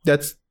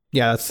 That's the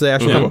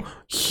actual combo.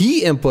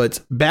 He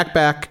inputs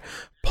back,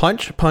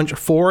 punch,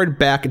 forward,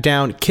 back,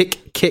 down,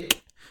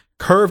 kick,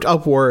 curved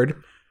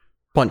upward,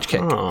 punch,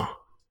 kick.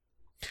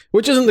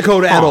 Which isn't the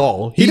code at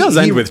all. He does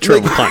end with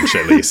triple punch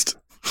at least.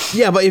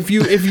 Yeah, but if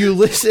you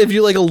listen, if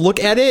you like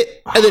look at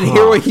it and then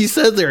hear what he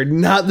says, they're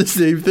not the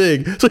same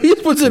thing. So he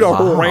just puts in a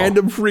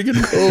random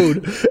freaking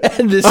code,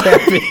 and this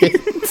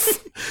happens,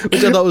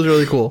 which I thought was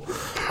really cool.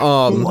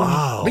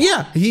 Wow! But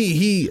yeah,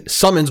 he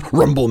summons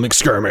Rumble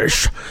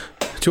McSkirmish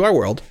to our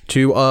world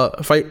to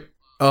fight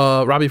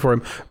Robbie for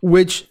him,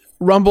 which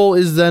Rumble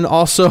is then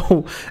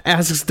also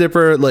asks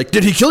Dipper, like,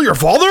 did he kill your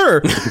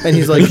father? And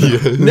he's like,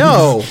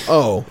 no.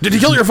 Oh, did he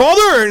kill your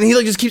father? And he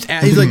like just keeps.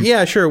 He's like,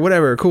 yeah, sure,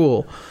 whatever,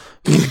 cool.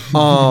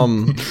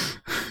 And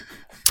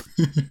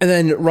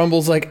then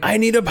Rumble's like, I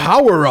need a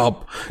power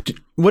up.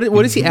 What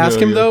does he ask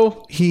him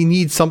though? He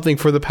needs something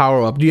for the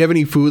power up. Do you have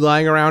any food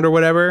lying around or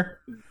whatever?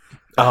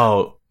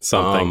 Oh,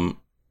 something.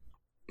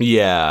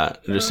 Yeah,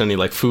 just any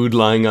like food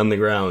lying on the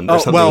ground or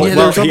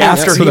something. He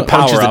asked her for the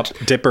power up.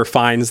 Dipper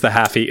finds the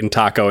half-eaten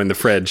taco in the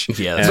fridge.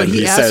 Yeah, but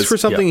he asks for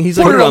something. He's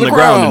put like, it on the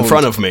ground in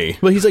front of me.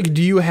 But he's like,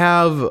 do you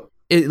have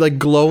it? Like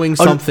glowing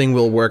something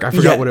will work. I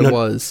forgot what it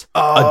was.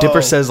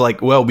 Dipper says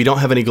like, well, we don't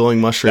have any glowing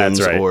mushrooms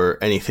or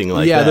anything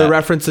like that. Yeah, they're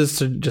references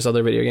to just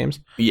other video games.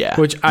 Yeah,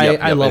 which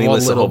I love all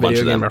the little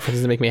video game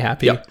references that make me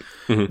happy. Yep.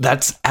 Mm-hmm.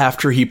 That's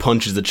after he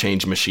punches the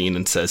change machine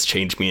and says,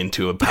 change me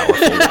into a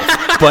powerful wolf.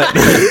 But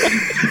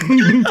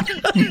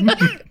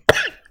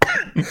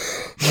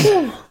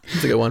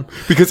that's a good one.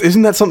 Because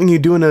isn't that something you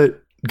do in a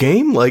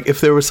game? Like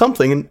if there was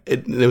something and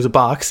there was a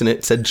box and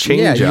it said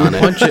change on it,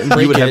 punch it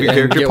and you would have your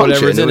character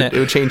punch it, and it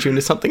would change you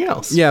into something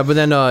else. Yeah, but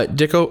then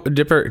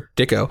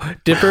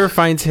Dipper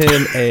finds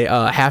him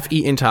a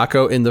half-eaten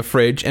taco in the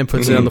fridge and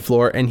puts it on the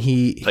floor, and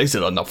he places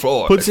it on the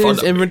floor, puts it in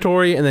his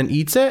inventory, and then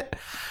eats it.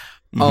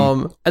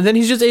 And then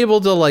he's just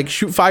able to like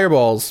shoot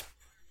fireballs,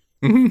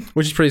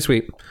 which is pretty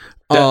sweet.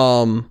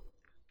 What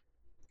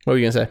were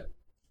you gonna say?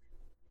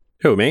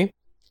 Who, me?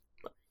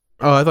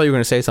 Oh, I thought you were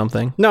gonna say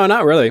something. No,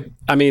 not really.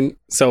 I mean,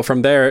 so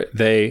from there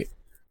they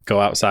go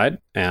outside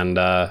and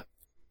they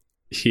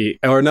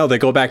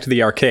go back to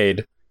the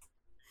arcade.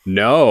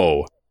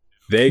 No,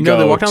 they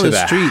walk down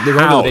the street. They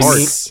go to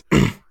the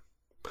park.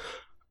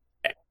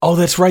 Oh,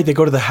 that's right. They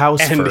go to the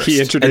house and first. He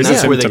introduces and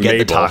that's him where they to get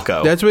Mabel. the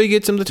taco. That's where he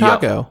gets him the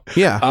taco. Yep.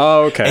 Yeah.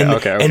 Oh, okay.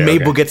 And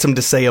Mabel gets him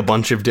to say a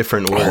bunch of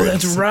different words. Oh,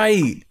 that's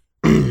right.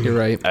 You're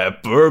right.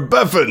 Apple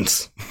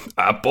Beffins,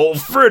 apple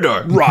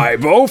fritter,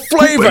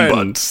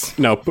 riboflavin.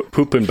 No,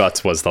 poop and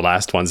butts was the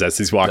last ones as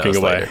he's walking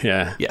away. Later.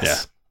 Yeah. Yes. Yeah.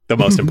 The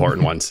most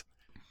important ones.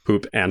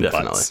 Poop and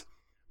Definitely. Butts.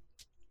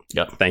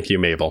 Yep. Thank you,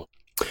 Mabel.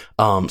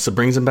 So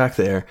brings him back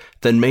there.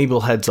 Then Mabel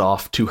heads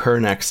off to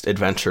her next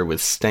adventure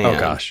with Stan. Oh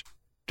gosh.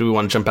 Do we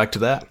want to jump back to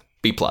that?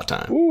 B-plot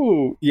time.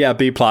 Ooh, yeah,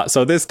 B-plot.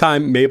 So this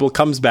time Mabel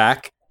comes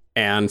back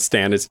and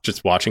Stan is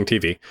just watching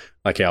TV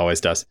like he always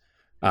does.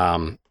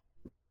 And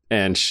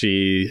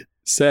she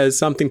says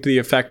something to the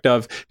effect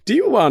of, do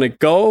you want to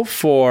go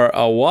for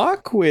a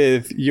walk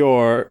with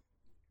your...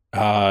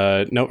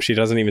 no, she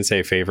doesn't even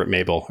say favorite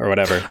Mabel or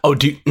whatever. Oh,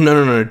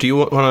 no. Do you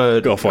want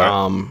to... Go for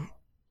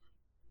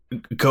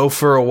it. Go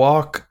for a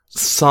walk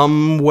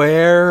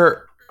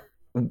somewhere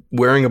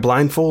wearing a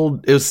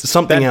blindfold. It was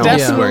something else.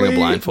 Wearing a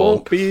blindfold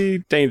won't be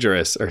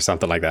dangerous or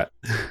something like that.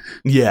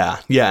 Yeah.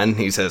 And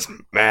he says,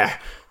 "Meh,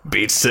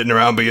 beats sitting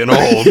around being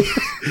old."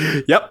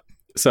 Yep.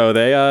 So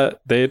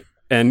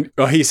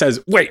he says,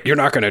 "Wait, you're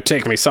not going to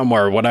take me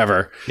somewhere, or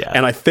whatever." Yeah.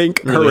 And I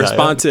think her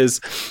response is,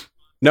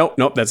 "Nope,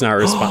 that's not her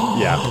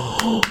response."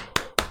 Yeah.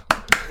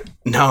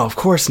 No, of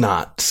course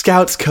not.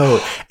 Scout's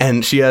code,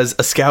 and she has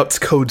a Scout's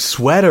code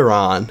sweater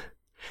on,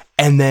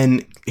 and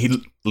then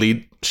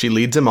she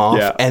leads him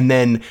off, and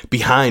then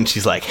behind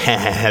she's like,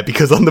 "Ha,"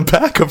 because on the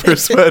back of her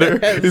sweater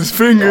is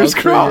fingers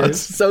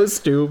crossed. So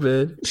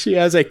stupid. She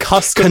has a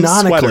custom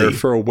sweater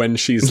for when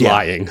she's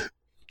lying.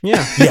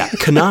 Yeah.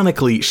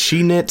 Canonically,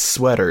 she knits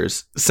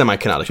sweaters.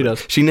 Semi-canonically, she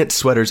does. She knits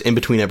sweaters in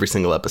between every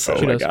single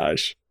episode. Oh my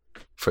gosh!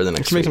 For the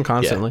next, she makes them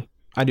constantly.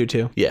 I do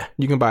too. Yeah,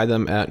 you can buy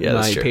them at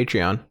my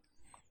Patreon.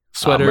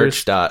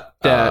 Sweaters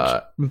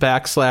 /Patreon/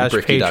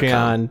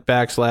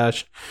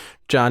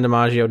 John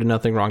DiMaggio did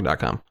nothing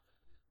wrong.com.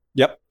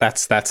 Yep,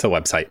 that's the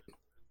website.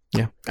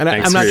 Yeah, and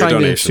I'm not trying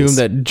to assume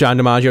that John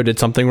DiMaggio did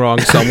something wrong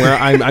somewhere.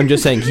 I'm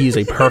just saying he's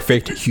a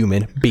perfect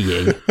human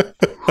being.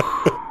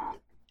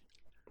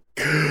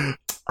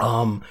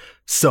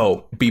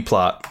 So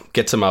B-plot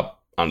gets him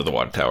up onto the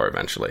water tower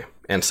eventually,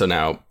 and so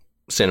now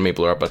Stan and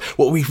Maple are up. But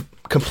what we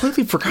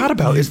completely forgot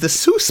about is the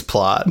Soos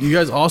plot. You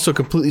guys also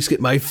completely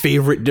skipped my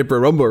favorite Dipper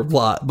Rumble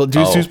plot, but do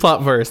Soos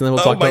plot first, and then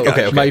we'll talk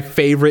about my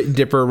favorite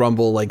Dipper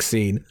Rumble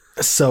scene.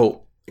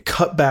 So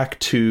cut back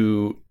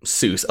to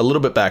Soos a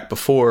little bit back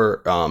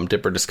before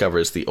Dipper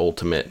discovers the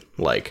ultimate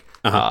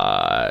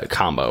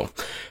combo,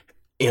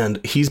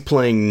 and he's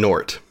playing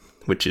Nort,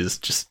 which is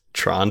just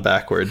Tron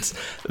backwards.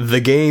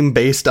 The game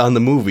based on the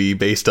movie,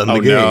 based on the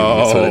game. No.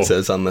 That's what it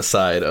says on the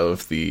side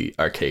of the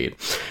arcade.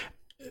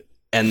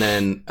 And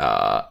then,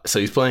 so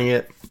he's playing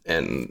it,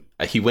 and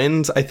he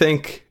wins, I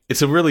think.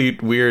 It's a really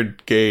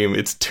weird game.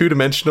 It's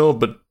 2-dimensional,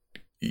 but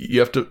you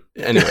have to...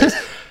 Anyways.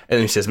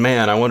 And he says,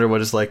 "Man, I wonder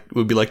what it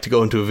would be like to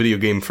go into a video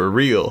game for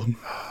real."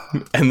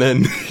 And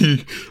then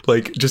he,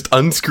 just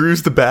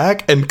unscrews the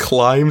back and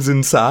climbs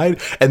inside.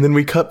 And then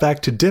we cut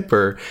back to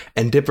Dipper,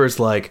 and Dipper's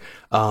like,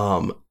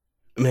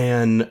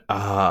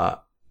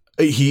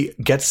 he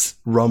gets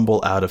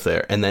Rumble out of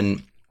there, and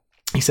then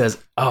he says,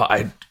 "Oh,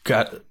 I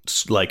got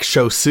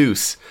show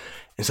Soos."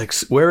 He's like,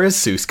 "Where is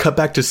Soos?" Cut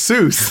back to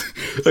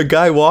Soos. A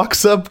guy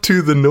walks up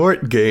to the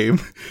Nort game,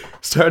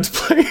 starts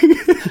playing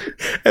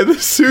it, and the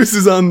Soos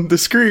is on the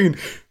screen.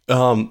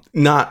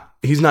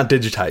 He's not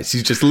digitized.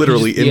 He's just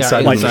literally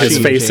inside his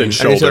face and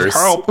shoulders. And he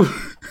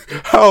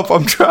says, help!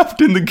 I'm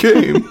trapped in the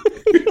game.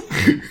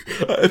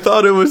 I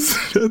thought it was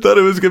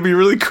gonna be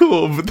really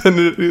cool, but then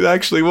it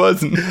actually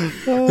wasn't.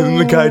 And then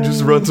the guy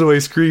just runs away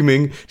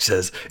screaming. He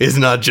says, "It's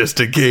not just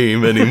a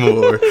game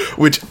anymore,"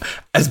 which,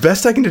 as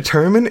best I can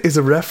determine, is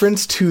a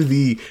reference to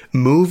the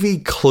movie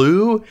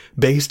Clue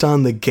based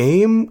on the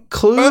game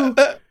Clue.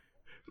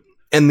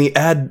 And the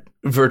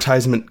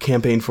advertisement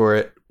campaign for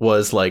it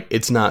was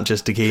 "It's not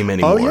just a game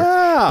anymore." Oh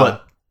yeah.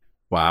 But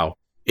wow.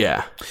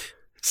 Yeah.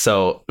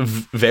 So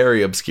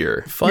very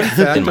obscure. Fun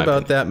fact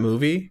about that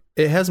movie.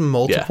 It has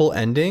multiple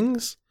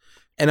endings,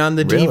 and on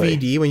the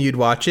DVD, when you'd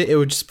watch it, it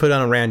would just put on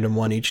a random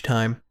one each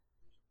time.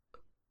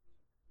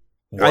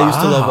 Wow. I used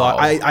to love.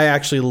 I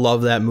actually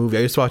love that movie.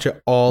 I used to watch it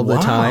all the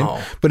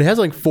time. But it has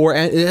 4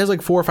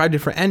 or 5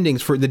 different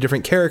endings for the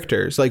different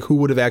characters, who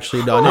would have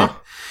actually done it.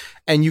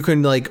 And you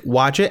can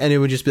watch it, and it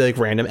would just be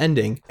random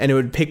ending, and it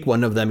would pick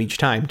one of them each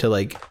time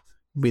to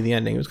be the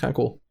ending. It was kind of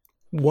cool.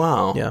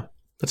 Wow. Yeah,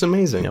 that's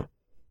amazing. Yep.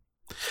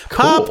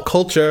 Cool. Pop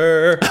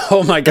culture.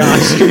 Oh my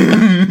gosh.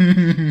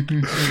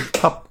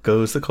 Pop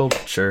goes the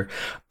culture.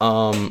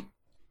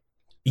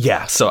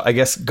 Yeah, so I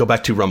guess go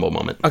back to Rumble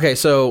moment. Okay,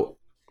 so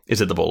is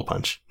it the bowl of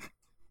punch?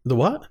 The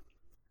what?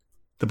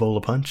 The bowl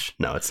of punch?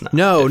 No, it's not.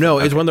 No,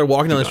 it's when they're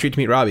walking down the street to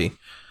meet Robbie.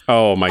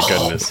 Oh my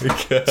goodness.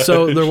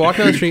 So they're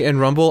walking down the street, and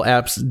Rumble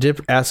asks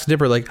Dipper,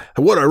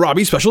 "What are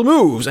Robbie's special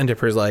moves?" And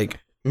Dipper's like,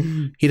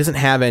 he doesn't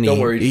have any. Don't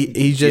worry.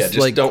 He's just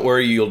don't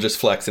worry. You'll just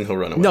flex and he'll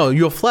run away. No,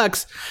 you'll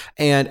flex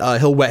and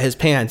he'll wet his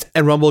pants.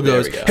 And Rumble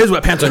goes, "His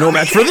wet pants are no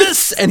match for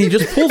this." And he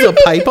just pulls a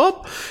pipe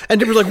up. And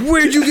Dipper's like,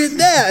 "Where'd you get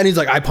that?" And he's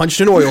like, "I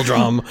punched an oil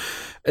drum."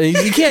 And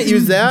you can't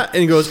use that.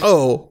 And he goes,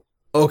 "Oh,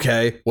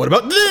 okay. What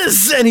about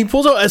this?" And he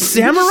pulls out a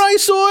samurai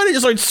sword and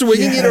just starts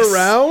swinging it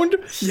around.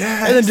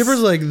 Yes. And then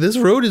Dipper's like, "This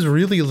road is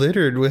really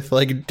littered with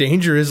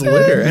dangerous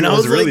litter." And I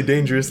was really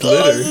dangerous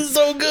litter. "Oh, this is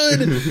so good."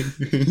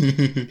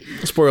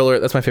 Spoiler alert,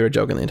 that's my favorite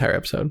joke in the entire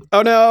episode.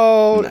 Oh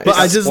no. Nice. But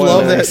I just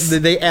love that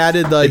they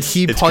added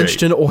he punched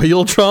great. An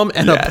oil drum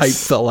and a pipe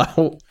fell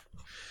out.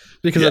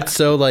 Because that's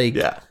so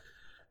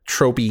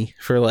tropey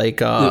for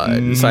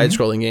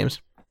side-scrolling games.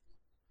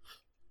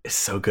 It's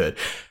so good.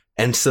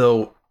 And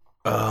so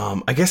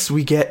I guess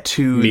we get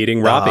to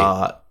meeting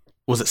Robbie.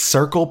 Was it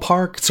Circle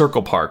Park?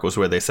 Circle Park was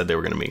where they said they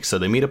were going to meet. So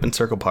they meet up in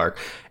Circle Park,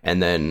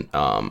 and then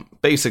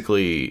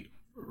basically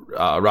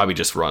Robbie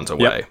just runs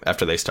away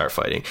after they start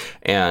fighting.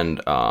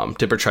 And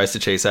Dipper tries to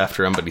chase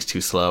after him, but he's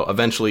too slow.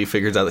 Eventually, he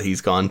figures out that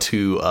he's gone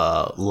to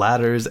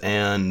Ladders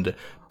and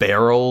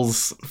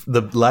barrels,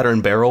 the ladder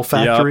and barrel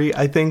factory,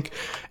 I think.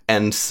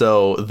 And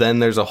so then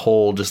there's a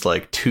whole just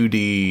like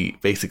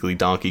 2D, basically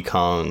Donkey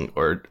Kong,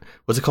 or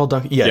what's it called?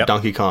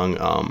 Donkey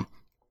Kong,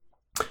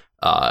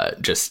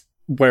 just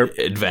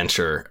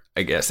adventure,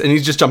 I guess. And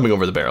he's just jumping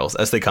over the barrels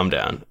as they come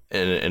down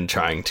and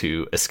trying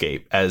to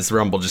escape, as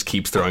Rumble just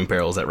keeps throwing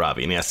barrels at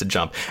Robbie and he has to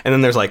jump. And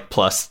then there's like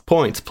plus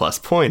points the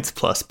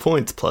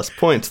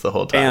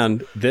whole time.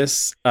 And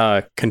this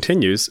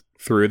continues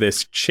through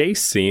this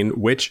chase scene,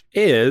 which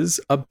is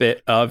a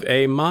bit of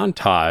a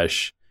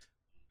montage,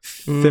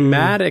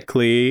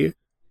 thematically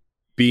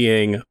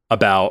being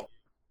about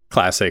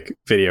classic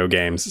video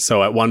games.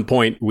 So at one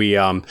point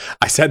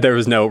I said there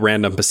was no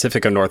random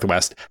Pacifica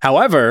Northwest.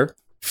 However,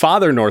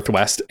 Father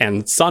Northwest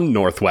and Son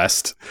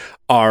Northwest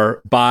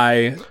are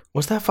by...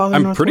 Was that Father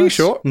I'm Northwest? Pretty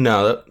sure.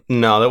 No,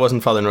 that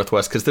wasn't Father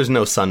Northwest, because there's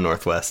no Son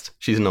Northwest.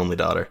 She's an only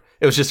daughter.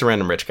 It was just a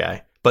random rich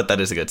guy. But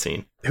that is a good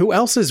scene. Who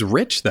else is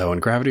rich, though,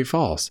 in Gravity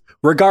Falls?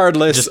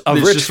 Regardless, a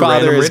rich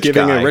father is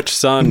giving a rich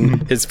son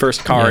his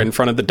first car in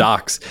front of the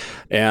docks.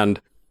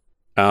 And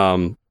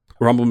Rumble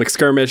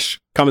McSkirmish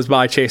comes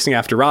by chasing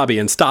after Robbie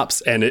and stops,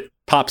 and it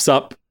pops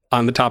up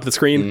on the top of the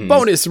screen,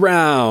 bonus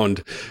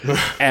round.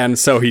 And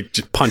so he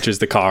just punches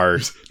the car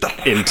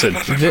into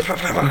a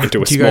smoldering wreck.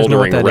 Do you guys know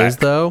what that is,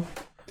 though?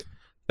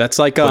 That's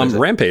like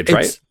Rampage,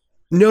 right?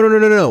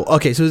 No.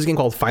 Okay, so this is a game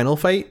called Final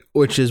Fight,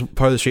 which is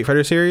part of the Street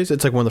Fighter series.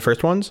 It's like one of the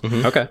first ones.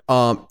 Okay.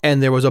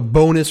 And there was a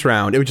bonus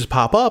round. It would just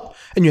pop up,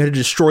 and you had to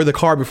destroy the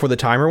car before the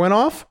timer went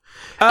off.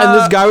 And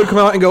this guy would come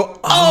out and go,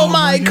 "Oh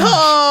my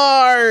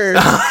car!"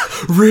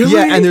 Really?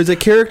 Yeah. And there's a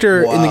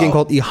character in the game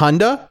called E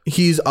Honda.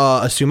 He's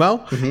a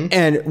sumo,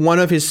 and one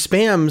of his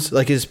spams,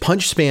 like his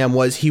punch spam,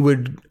 was he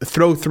would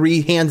throw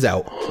 3 hands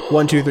out,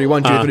 1, 2, 3,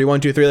 1, 2, 3,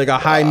 1, 2, 3, like a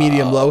high,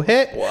 medium, low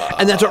hit.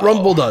 And that's what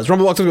Rumble does.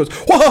 Rumble walks up and goes,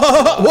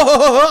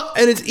 "Whoa!"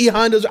 And it's E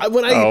Honda's. Oh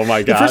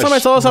my gosh! The first time I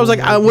saw this, I was like,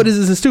 "What is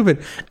this? This is stupid."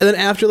 And then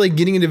after like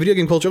getting into video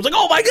game culture, I was like,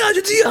 "Oh my gosh,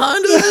 it's E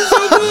Honda! This is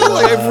so cool!"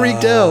 Like I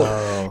freaked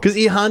out because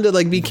E Honda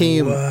like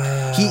became.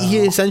 He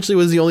essentially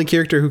was the only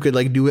character who could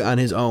like do it on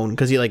his own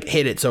because he like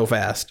hit it so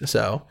fast.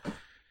 So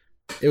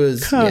it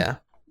was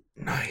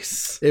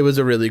nice. It was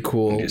a really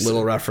cool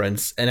little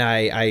reference,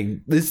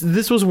 and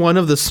this was one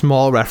of the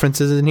small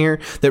references in here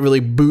that really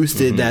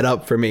boosted that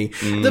up for me.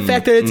 The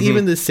fact that it's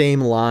even the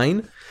same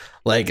line,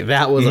 like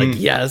that was like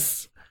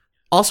yes.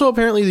 Also,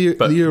 apparently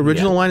the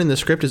original line in the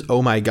script is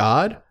 "Oh my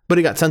god," but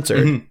it got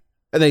censored, and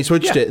they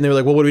switched it, and they were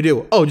like, "Well, what do we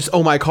do? Oh, just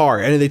 "Oh my car,"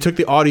 and then they took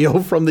the audio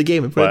from the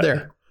game and put it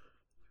there.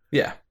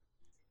 Yeah.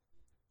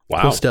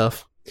 Wow. Cool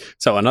stuff.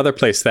 So another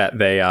place that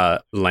they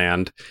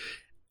land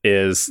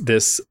is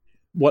this,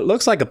 what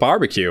looks like a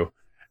barbecue.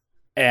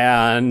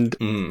 And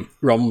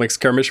Rumble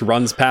McSkirmish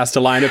runs past a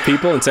line of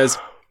people and says,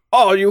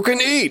 "Oh, you can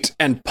eat,"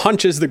 and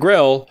punches the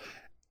grill.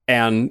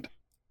 And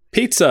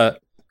pizza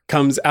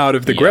comes out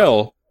of the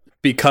grill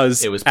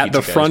because at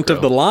the front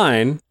of the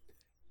line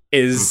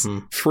is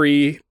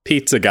free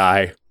pizza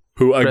guy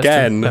who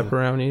again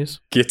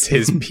gets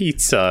his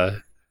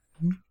pizza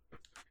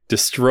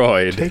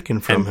destroyed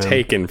taken from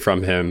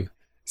him,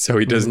 so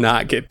he does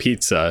not get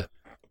pizza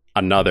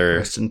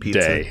another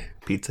day.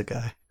 Pizza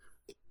guy.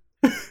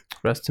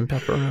 Rest in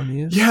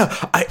pepperonis. Yeah,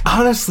 I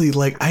honestly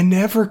I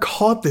never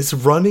caught this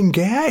running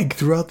gag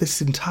throughout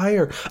this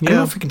entire. I don't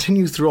know if it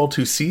continues through all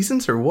 2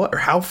 seasons or what, or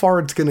how far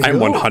it's going to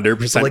go. I'm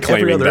 100% like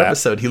claiming every other that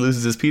episode, he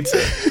loses his pizza.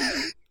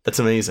 That's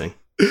amazing.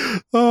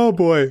 Oh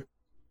boy.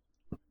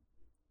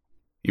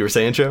 You were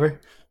saying, Trevor?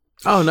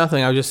 Oh,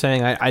 nothing. I was just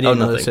saying I didn't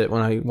notice it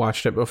when I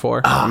watched it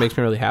before. It makes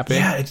me really happy.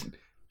 Yeah,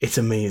 it's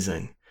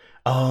amazing.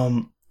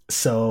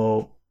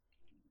 So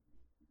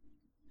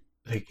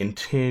they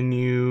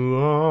continue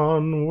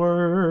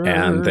onward,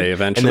 and they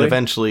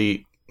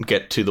eventually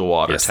get to the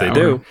water tower. Yes, they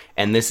do.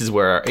 And this is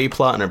where our A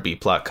plot and our B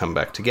plot come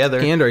back together,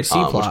 and our C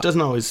plot, which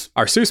doesn't always.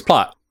 Our Seuss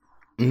plot.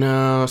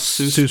 No,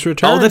 Seuss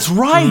returns. Oh, that's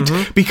right.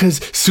 Because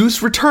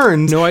Seuss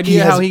returns. No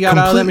idea how he got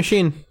out of that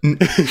machine.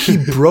 He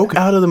broke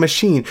out of the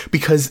machine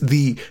because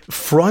the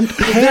front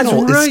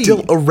panel is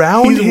still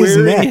around his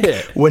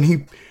neck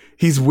when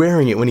he's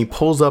wearing it when he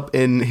pulls up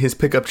in his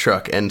pickup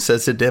truck and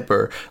says to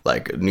Dipper,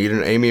 like, "Need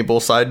an amiable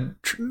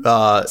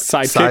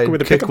sidekick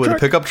with a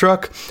pickup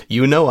truck?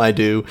 You know I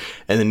do."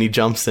 And then he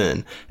jumps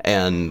in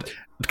and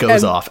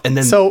goes off. And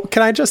then, so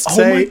can I just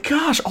say, oh my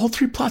gosh, all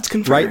 3 plots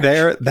converge. Right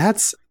there,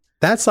 that's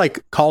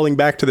like calling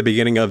back to the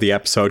beginning of the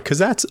episode, because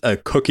that's a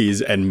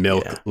cookies and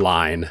milk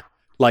line.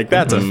 Like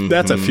that's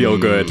a feel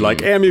good,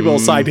 like amiable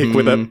sidekick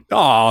with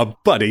a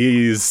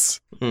buddies.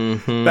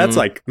 That's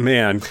like,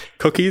 man,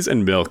 cookies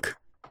and milk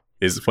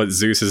is what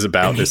Zeus is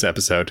about this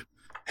episode.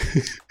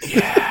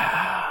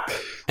 Yeah.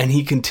 And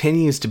he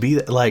continues to be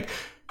like,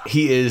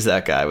 he is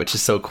that guy, which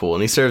is so cool.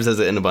 And he serves as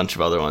it in a bunch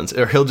of other ones.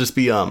 Or he'll just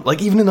be,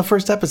 like, even in the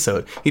first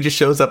episode, he just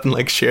shows up and,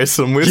 like, shares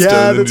some wisdom.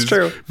 Yeah, that's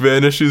true.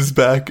 Vanishes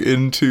back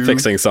into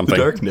fixing something.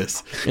 The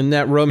darkness. In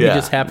that room, he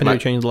just happened to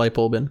change the light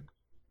bulb in.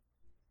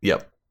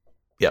 Yep.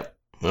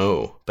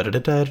 Oh.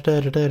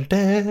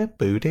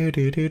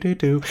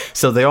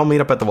 So they all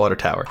meet up at the water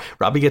tower.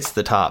 Robbie gets to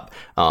the top,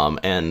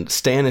 and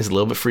Stan is a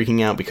little bit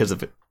freaking out because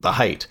of the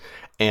height.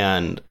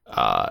 And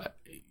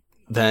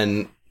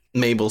then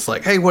Mabel's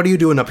like, hey, what are you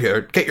doing up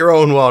here? Get your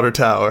own water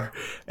tower.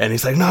 And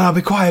he's like, no,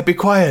 be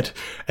quiet.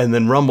 And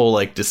then Rumble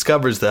like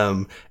discovers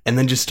them and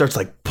then just starts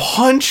like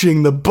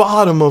punching the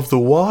bottom of the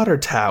water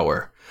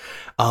tower.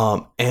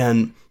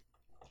 And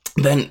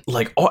then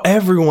like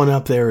everyone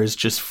up there is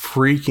just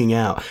freaking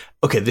out.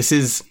 Okay, this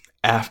is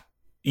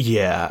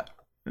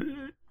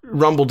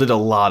Rumble did a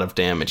lot of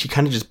damage. He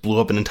kind of just blew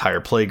up an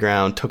entire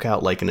playground, took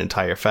out like an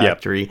entire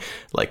factory,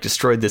 like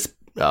destroyed this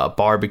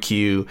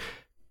barbecue.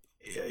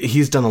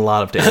 He's done a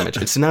lot of damage.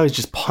 And so now he's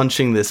just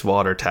punching this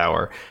water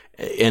tower,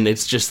 and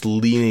it's just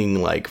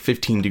leaning like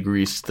 15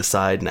 degrees to the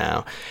side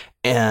now.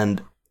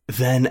 And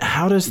then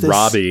how does this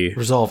Robbie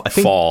resolve? I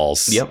think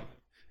falls. Yep.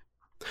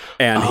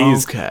 And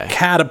he's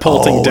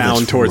catapulting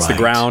down towards the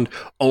ground,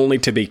 only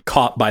to be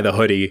caught by the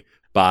hoodie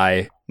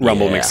by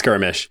Rumble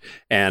McSkirmish.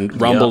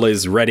 And Rumble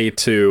is ready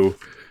to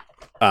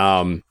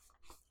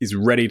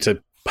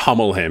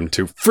pummel him,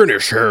 to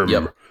finish him.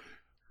 Yep.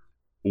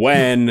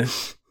 When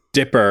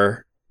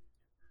Dipper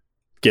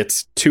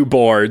gets two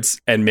boards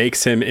and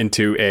makes him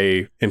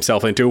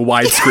himself into a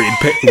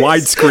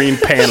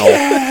widescreen panel,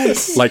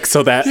 like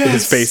so that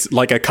his face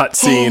like a cut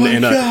scene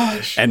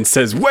and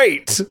says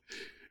wait,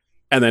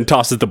 and then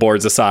tosses the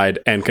boards aside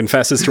and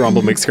confesses to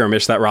Rumble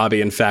McSkirmish that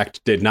Robbie in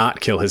fact did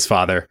not kill his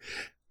father.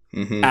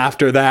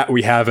 After that,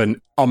 we have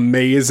an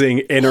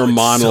amazing inner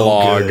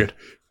monologue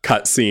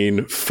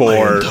cutscene for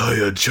my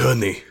entire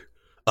journey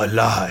a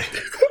lie.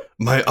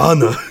 My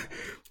honor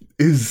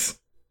is.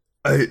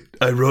 I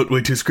wrote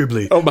way too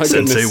scribbly. Oh my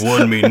Sensei goodness.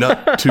 warned me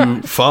not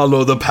to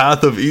follow the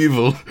path of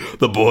evil.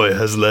 The boy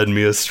has led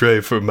me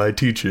astray from my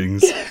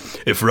teachings.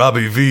 If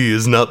Robbie V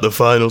is not the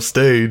final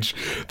stage,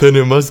 then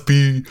it must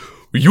be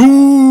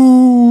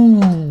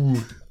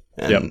you.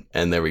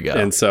 And there we go.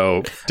 And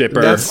so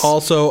Dipper. That's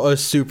also a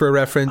super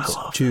reference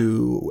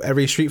to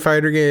every Street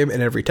Fighter game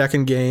and every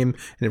Tekken game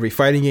and every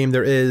fighting game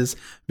there is,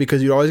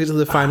 because you'd always get to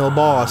the final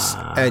boss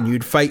and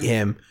you'd fight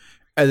him.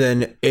 And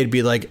then it'd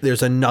be like,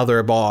 there's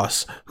another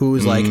boss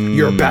who's like,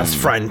 your best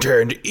friend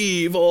turned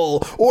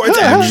evil, or it's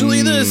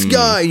actually this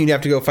guy, and you'd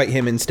have to go fight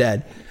him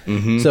instead.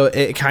 So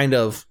it kind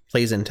of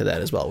plays into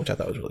that as well, which I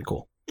thought was really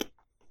cool.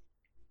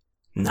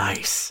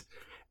 Nice.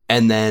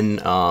 And then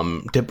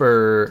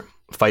Dipper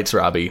fights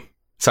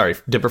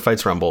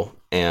Rumble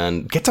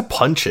and gets a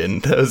punch in.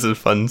 That was a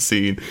fun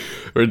scene.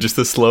 Or just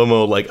the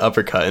slow-mo like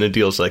uppercut, and it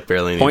deals like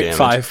barely any damage.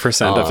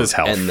 0.5% of his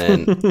health. And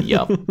then,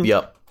 yep.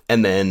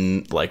 And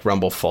then, like,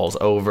 Rumble falls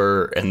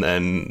over, and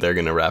then they're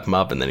going to wrap him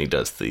up, and then he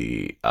does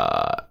the,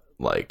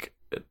 like,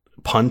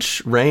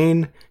 punch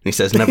rain. And he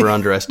says, never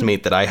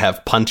underestimate that I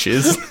have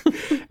punches.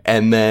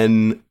 And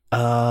then,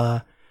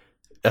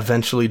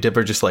 eventually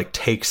Dipper just, like,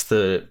 takes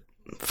the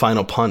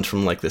final punch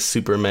from, like, the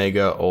super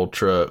mega,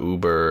 ultra,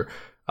 uber,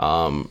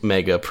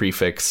 mega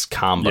prefix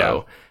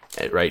combo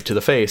right to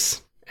the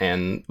face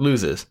and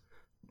loses.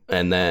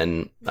 And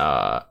then,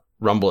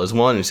 Rumble has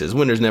won. He says,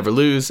 winners never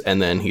lose.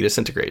 And then he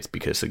disintegrates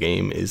because the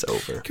game is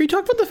over. Can we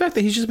talk about the fact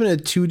that he's just been a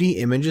 2D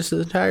image this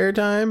entire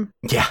time?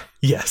 Yeah.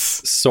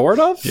 Yes. Sort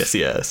of? Yes,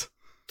 he is.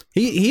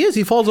 He is.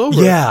 He falls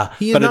over. Yeah.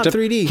 He is not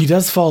 3D. He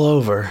does fall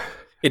over.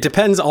 It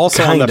depends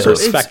also on the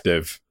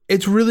perspective.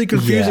 It's really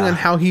confusing on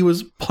how he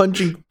was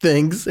punching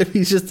things if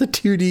he's just a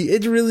 2D.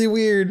 It's really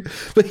weird.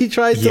 But he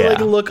tries to like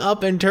look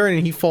up and turn,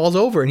 and he falls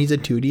over, and he's a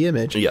 2D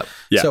image. Yep.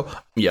 So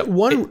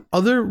one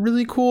other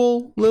really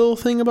cool little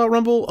thing about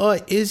Rumble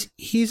is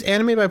he's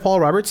animated by Paul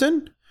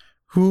Robertson,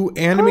 who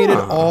animated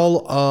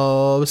all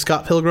of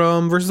Scott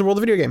Pilgrim versus the World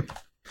of Video Game,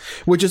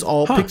 which is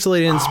all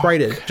pixelated and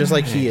sprited, just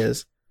like he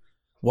is.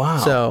 Wow.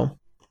 So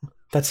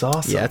that's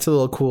awesome. Yeah, it's a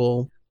little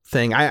cool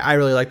thing. I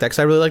really like that because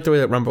I really like the way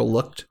that Rumble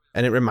looked.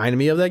 And it reminded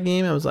me of that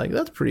game. I was like,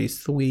 that's pretty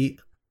sweet.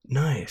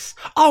 Nice.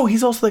 Oh,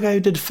 he's also the guy who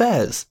did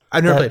Fez.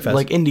 I've never played Fez.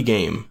 Like indie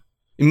game.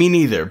 Me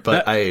neither,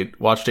 but I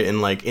watched it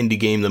in like Indie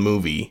Game the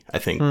movie, I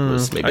think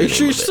was maybe. Are you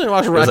sure you still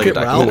watch Wreck-It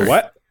Ralph?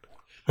 What?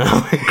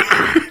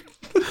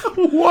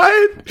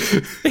 What?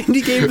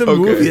 Indie Game the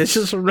movie. It's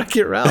just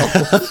Wreck-It Ralph.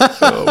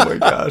 Oh my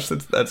gosh,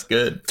 that's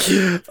good.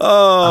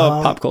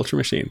 Oh, Pop Culture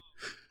Machine.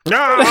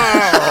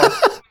 Oh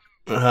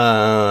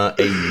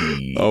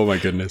my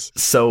goodness.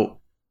 So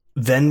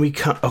then we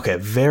come,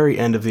 very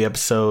end of the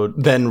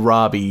episode. Then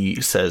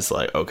Robbie says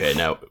like, okay,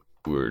 now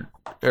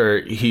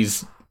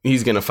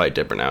he's gonna fight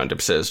Dipper now, and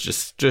Dipper says,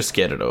 just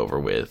get it over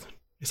with.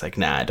 He's like,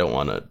 nah, I don't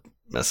want to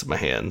mess with my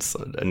hands.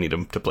 I need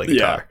him to play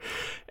guitar.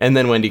 And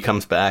then Wendy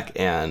comes back,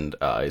 and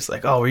he's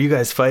like, oh, were you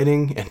guys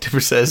fighting? And Dipper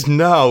says,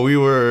 no,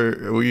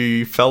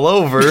 we fell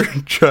over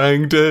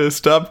trying to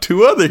stop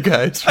two other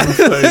guys from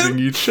fighting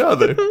each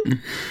other.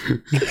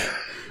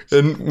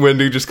 And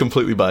Wendy just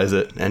completely buys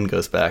it and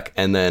goes back.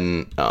 And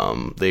then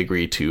they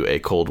agree to a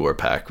Cold War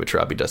pact, which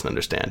Robbie doesn't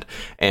understand.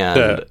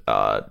 And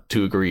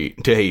to agree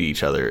to hate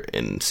each other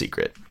in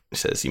secret. He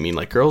says, you mean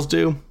like girls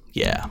do?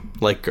 Yeah,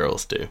 like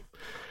girls do.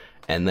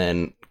 And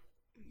then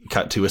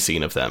cut to a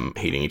scene of them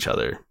hating each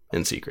other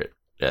in secret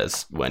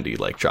as Wendy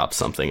like drops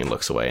something and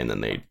looks away, and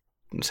then they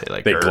say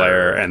like they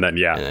glare, and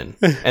then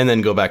and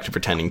then go back to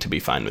pretending to be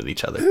fine with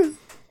each other.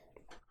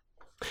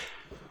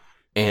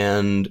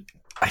 And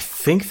I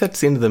think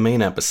that's the end of the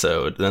main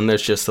episode. Then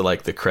there's just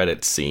the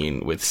credits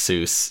scene with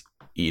Seuss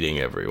eating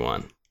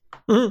everyone.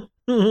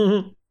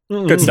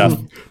 Good stuff.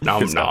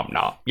 Nom nom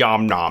nom,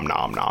 yum nom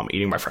nom nom,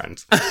 eating my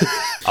friends.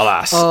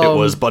 Alas, it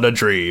was but a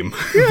dream.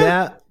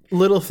 That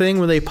little thing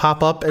when they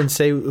pop up and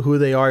say who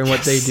they are and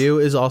what they do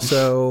is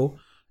also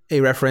a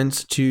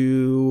reference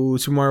to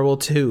Super Mario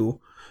World 2,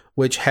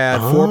 which had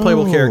 4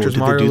 playable characters: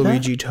 Mario,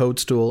 Luigi,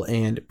 Toadstool,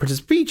 and Princess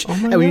Peach.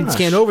 And when you'd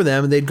scan over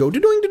them, they'd go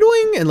doing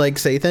and like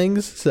say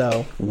things.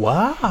 So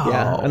wow,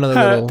 yeah, another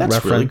little that's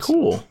reference. Really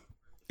cool.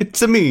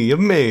 It's a me, a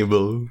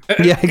Mabel.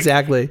 Yeah,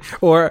 exactly.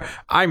 Or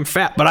I'm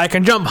fat, but I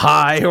can jump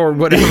high, or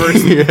whatever.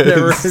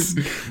 Whatever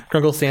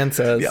Grunkle Stan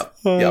says. Yep.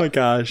 Oh my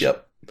gosh.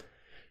 Yep.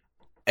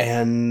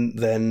 And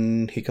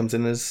then he comes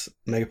in as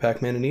Mega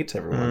Pac-Man and eats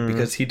everyone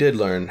because he did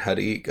learn how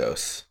to eat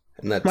ghosts.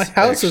 And that's my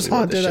house is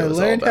haunted. I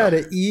learned how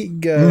to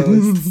eat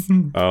ghosts.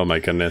 Oh my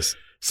goodness.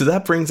 So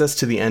that brings us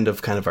to the end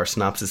of kind of our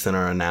synopsis and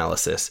our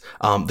analysis.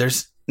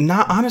 There's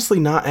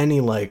not any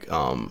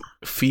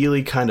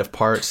feely kind of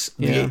parts.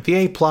 Yeah. The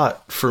A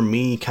plot for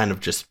me kind of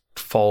just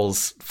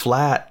falls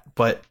flat,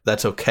 but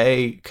that's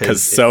okay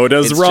because so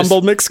does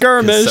Rumble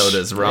McSkirmish. So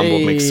does Rumble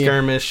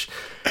McSkirmish.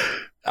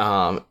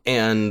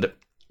 And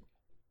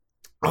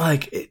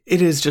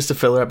it is just a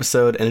filler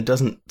episode, and it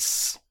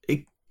doesn't.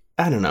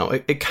 I don't know.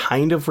 It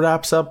kind of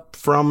wraps up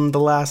from the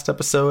last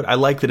episode. I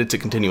like that it's a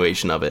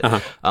continuation of it.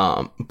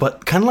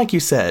 But kind of like you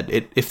said,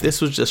 if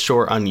this was just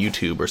short on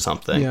YouTube or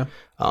something,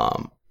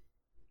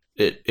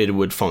 it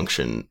would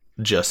function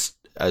just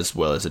as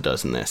well as it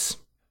does in this.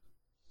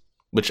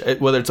 Which,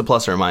 whether it's a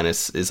plus or a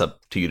minus, is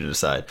up to you to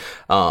decide.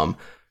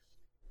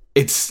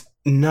 It's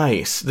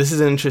nice. This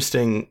is an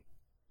interesting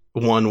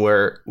one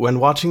where, when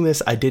watching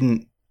this, I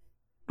didn't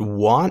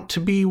want to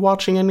be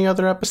watching any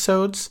other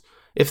episodes.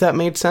 If that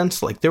made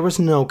sense. Like, there was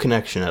no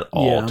connection at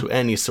all to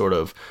any sort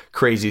of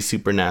crazy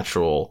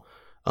supernatural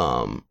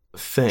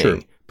thing.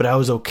 True. But I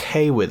was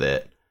okay with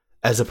it,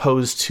 as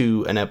opposed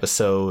to an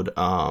episode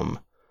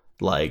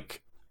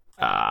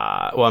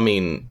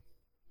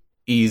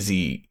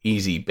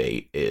Easy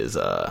Bait is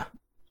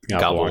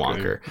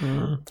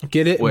Gobblewonker.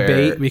 Get it?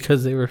 Bait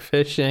because they were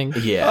fishing.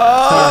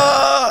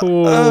 Yeah. See,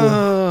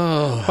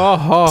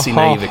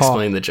 now you've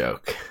explained the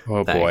joke.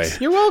 Oh, thanks.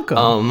 boy. You're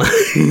welcome.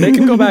 They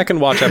can go back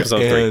and watch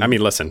episode 3. I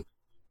mean, listen.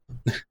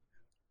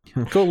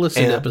 Go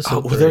listen to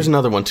episode 3. There's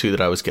another one, too, that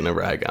I was going to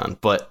rag on.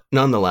 But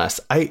nonetheless,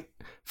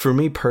 for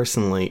me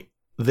personally,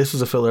 this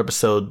was a filler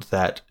episode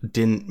that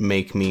didn't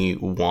make me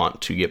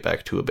want to get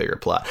back to a bigger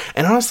plot.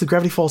 And honestly,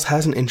 Gravity Falls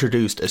hasn't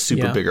introduced a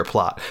super bigger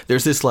plot.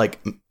 There's this,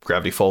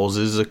 Gravity Falls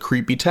is a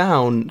creepy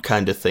town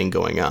kind of thing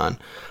going on.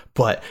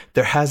 But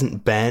there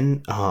hasn't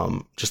been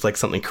just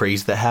something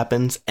crazy that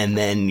happens, and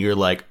then you're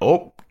like,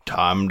 oh,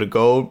 time to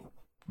go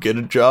get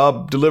a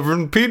job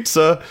delivering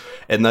pizza.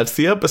 And that's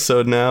the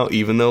episode now,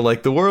 even though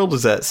the world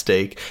is at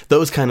stake.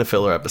 Those kind of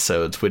filler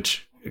episodes,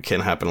 which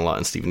can happen a lot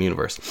in Steven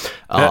Universe,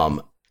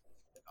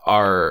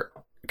 are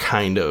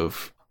kind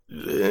of...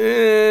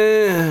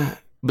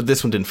 but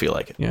this one didn't feel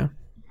like it. Yeah.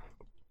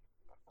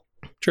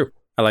 True.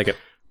 I like it.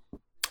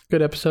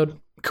 Good episode.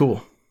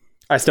 Cool.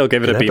 I still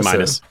give it a B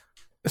minus.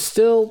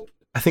 Still,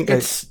 I think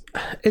it's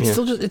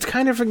still just, it's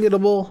kind of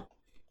forgettable.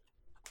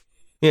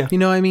 Yeah. You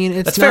know what I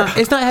mean? That's fair.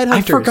 It's not Headhunters.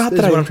 I forgot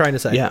that. What I'm trying to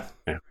say. Yeah.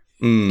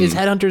 Is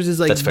Headhunters is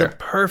the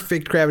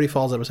perfect Gravity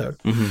Falls episode.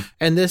 Mm-hmm.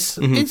 And this,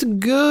 it's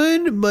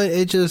good, but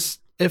it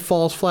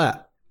falls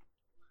flat.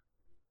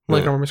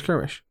 Like Rumble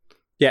McSkirmish.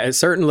 Yeah, it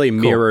certainly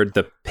mirrored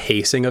the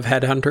pacing of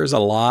Headhunters a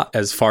lot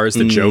as far as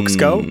the jokes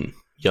go.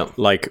 Yep.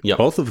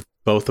 Both of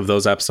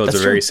those episodes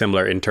are very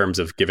similar in terms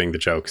of giving the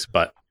jokes,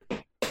 but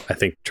I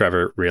think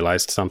Trevor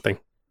realized something.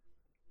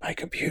 My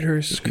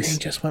computer's screen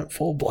just went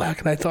full black,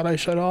 and I thought I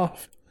shut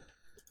off.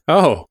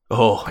 Oh,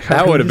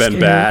 that would have been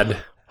bad.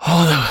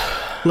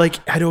 I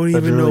don't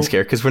even know. I'm really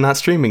scared because we're not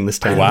streaming this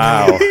time.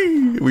 Wow.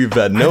 We've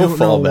had no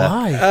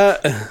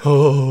fallback.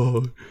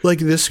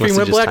 This screen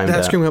went black,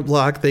 that screen went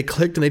black. They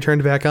clicked and they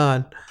turned it back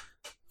on.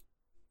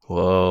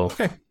 Whoa.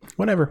 Okay,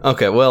 whatever.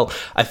 Okay, well,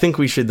 I think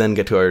we should then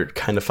get to our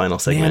kind of final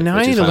segment. Now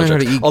I need to learn how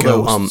to eat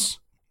ghosts.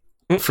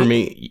 For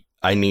me,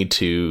 I need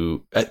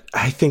to.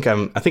 I think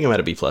I'm at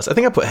a B plus. I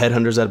think I put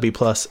Headhunters at a B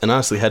plus, and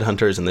honestly,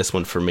 Headhunters and this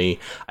one for me,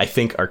 I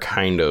think are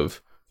kind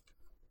of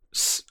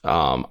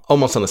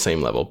almost on the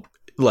same level.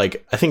 I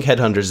think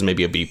Headhunters is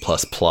maybe a B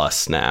plus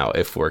plus now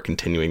if we're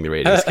continuing the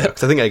rating scale.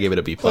 Because I think I gave it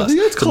a B plus. I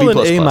think it's called an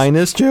A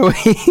minus,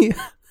 Joey.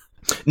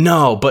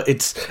 No, but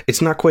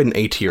it's not quite an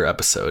A tier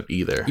episode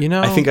either.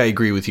 I think I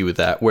agree with you with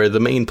that. Where the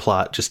main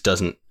plot just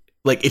doesn't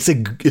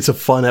it's a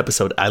fun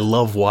episode. I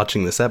love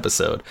watching this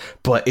episode,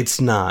 but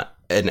it's not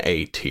an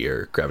A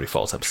tier Gravity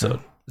Falls episode.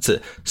 It's a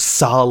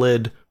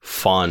solid,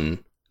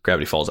 fun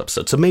Gravity Falls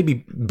episode. So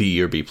maybe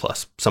B or B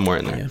plus, somewhere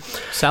in there. Yeah.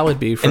 Solid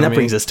B for me. And that me.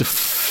 brings us to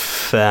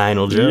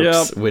final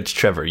jokes, which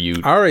Trevor,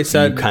 you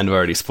kind of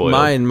already spoiled.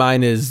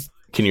 Mine is.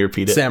 Can you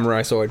repeat it?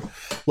 Samurai sword.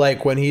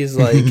 Like when he's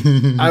like,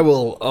 I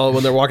will,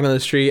 when they're walking down the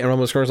street and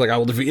Roman Scorpion's like, I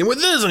will defeat him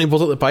with this. And he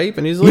pulls out the pipe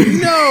and he's like,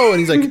 no. And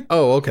he's like,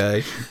 oh,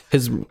 okay.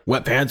 His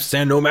wet pants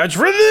stand no match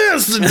for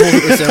this. And pulls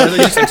out the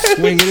samurai, he's like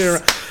swinging it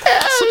around.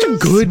 Such a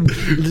good,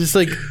 just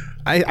like,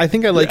 I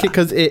think I like it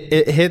because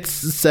it hits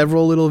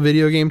several little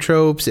video game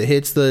tropes. It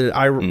hits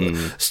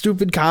the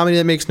stupid comedy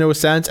that makes no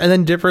sense. And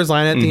then Dipper's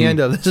line at the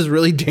end of, this is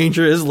really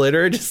dangerous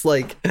litter. Just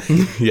like,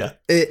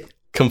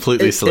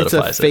 completely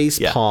solidifies it's a face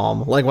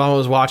palm. Like while I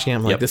was watching,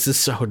 I'm like, this is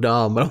so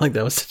dumb, but I'm like,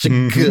 that was such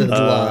a good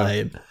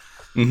line.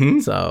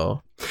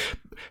 So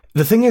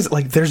the thing is,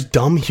 like, there's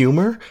dumb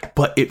humor,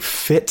 but it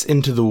fits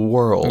into the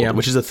world,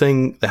 which is a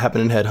thing that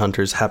happened in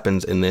Headhunters,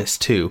 happens in this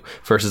too,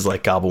 versus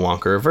like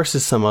Gobblewonker,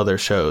 versus some other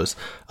shows,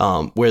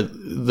 where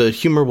the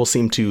humor will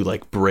seem to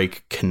like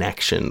break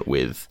connection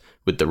with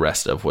the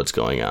rest of what's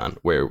going on.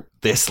 Where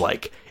this,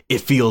 like, it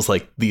feels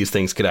like these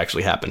things could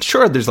actually happen.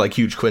 Sure, there's like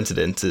huge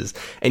coincidences,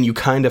 and you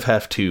kind of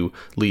have to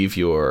leave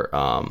your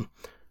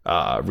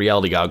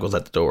reality goggles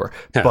at the door,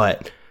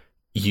 but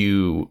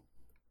it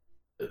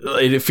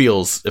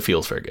feels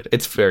very good.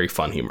 It's very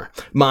fun humor.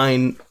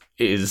 Mine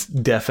is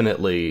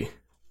definitely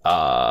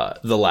the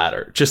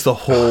ladder, just the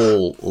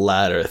whole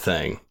ladder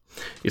thing.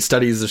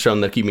 Studies have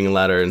shown that keeping a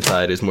ladder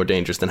inside is more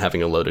dangerous than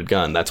having a loaded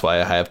gun. That's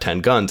why I have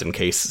 10 guns in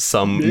case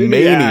some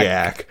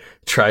maniac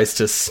tries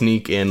to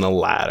sneak in a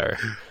ladder.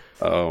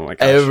 Oh my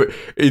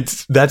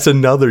gosh. That's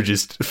another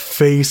just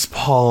face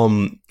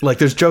palm. Like,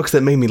 there's jokes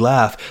that made me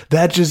laugh.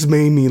 That just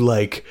made me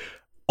like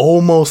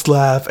almost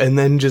laugh and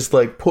then just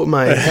like put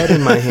my head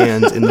in my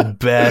hands in the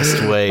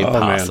best way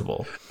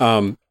possible.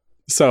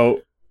 So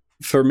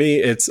for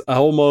me, it's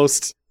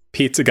almost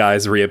Pizza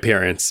Guy's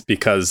reappearance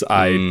because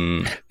I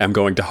am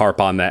going to harp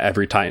on that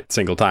every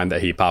single time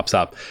that he pops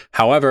up.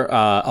 However,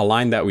 a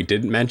line that we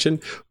didn't mention,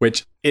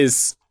 which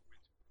is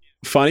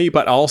funny,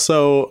 but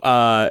also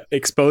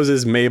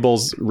exposes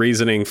Mabel's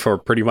reasoning for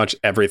pretty much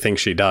everything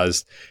she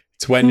does.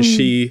 It's when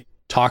she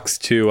talks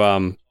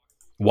to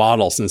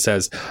Waddles and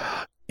says,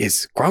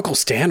 "Is Grunkle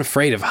Stan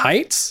afraid of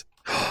heights?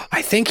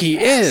 I think he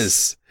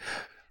is.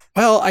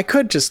 Well, I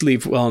could just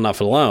leave well enough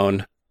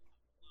alone."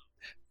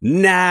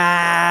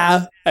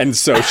 Nah. And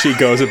so she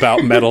goes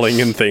about meddling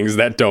in things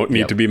that don't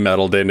need to be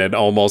meddled in and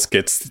almost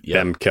gets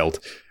them killed.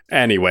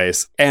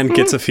 Anyways, and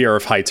gets a fear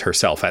of heights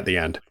herself at the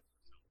end.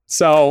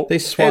 So they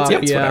swap.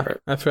 Whatever.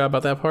 I forgot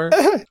about that part.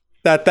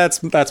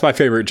 That's my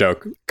favorite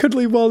joke. Could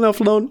leave well enough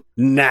alone.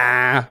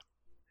 Nah.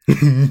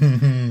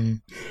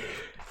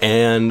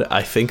 And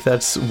I think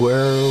that's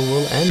where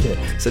we'll end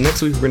it. So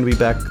next week we're going to be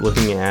back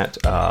looking at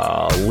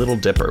Little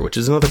Dipper, which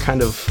is another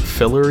kind of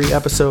fillery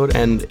episode,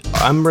 and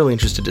I'm really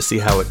interested to see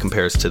how it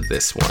compares to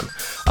this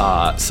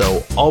one.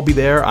 So I'll be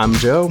there. I'm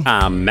Joe.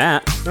 I'm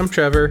Matt. I'm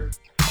Trevor.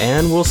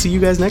 And we'll see you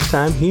guys next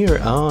time here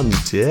on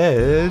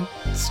Dead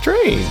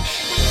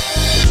Strange.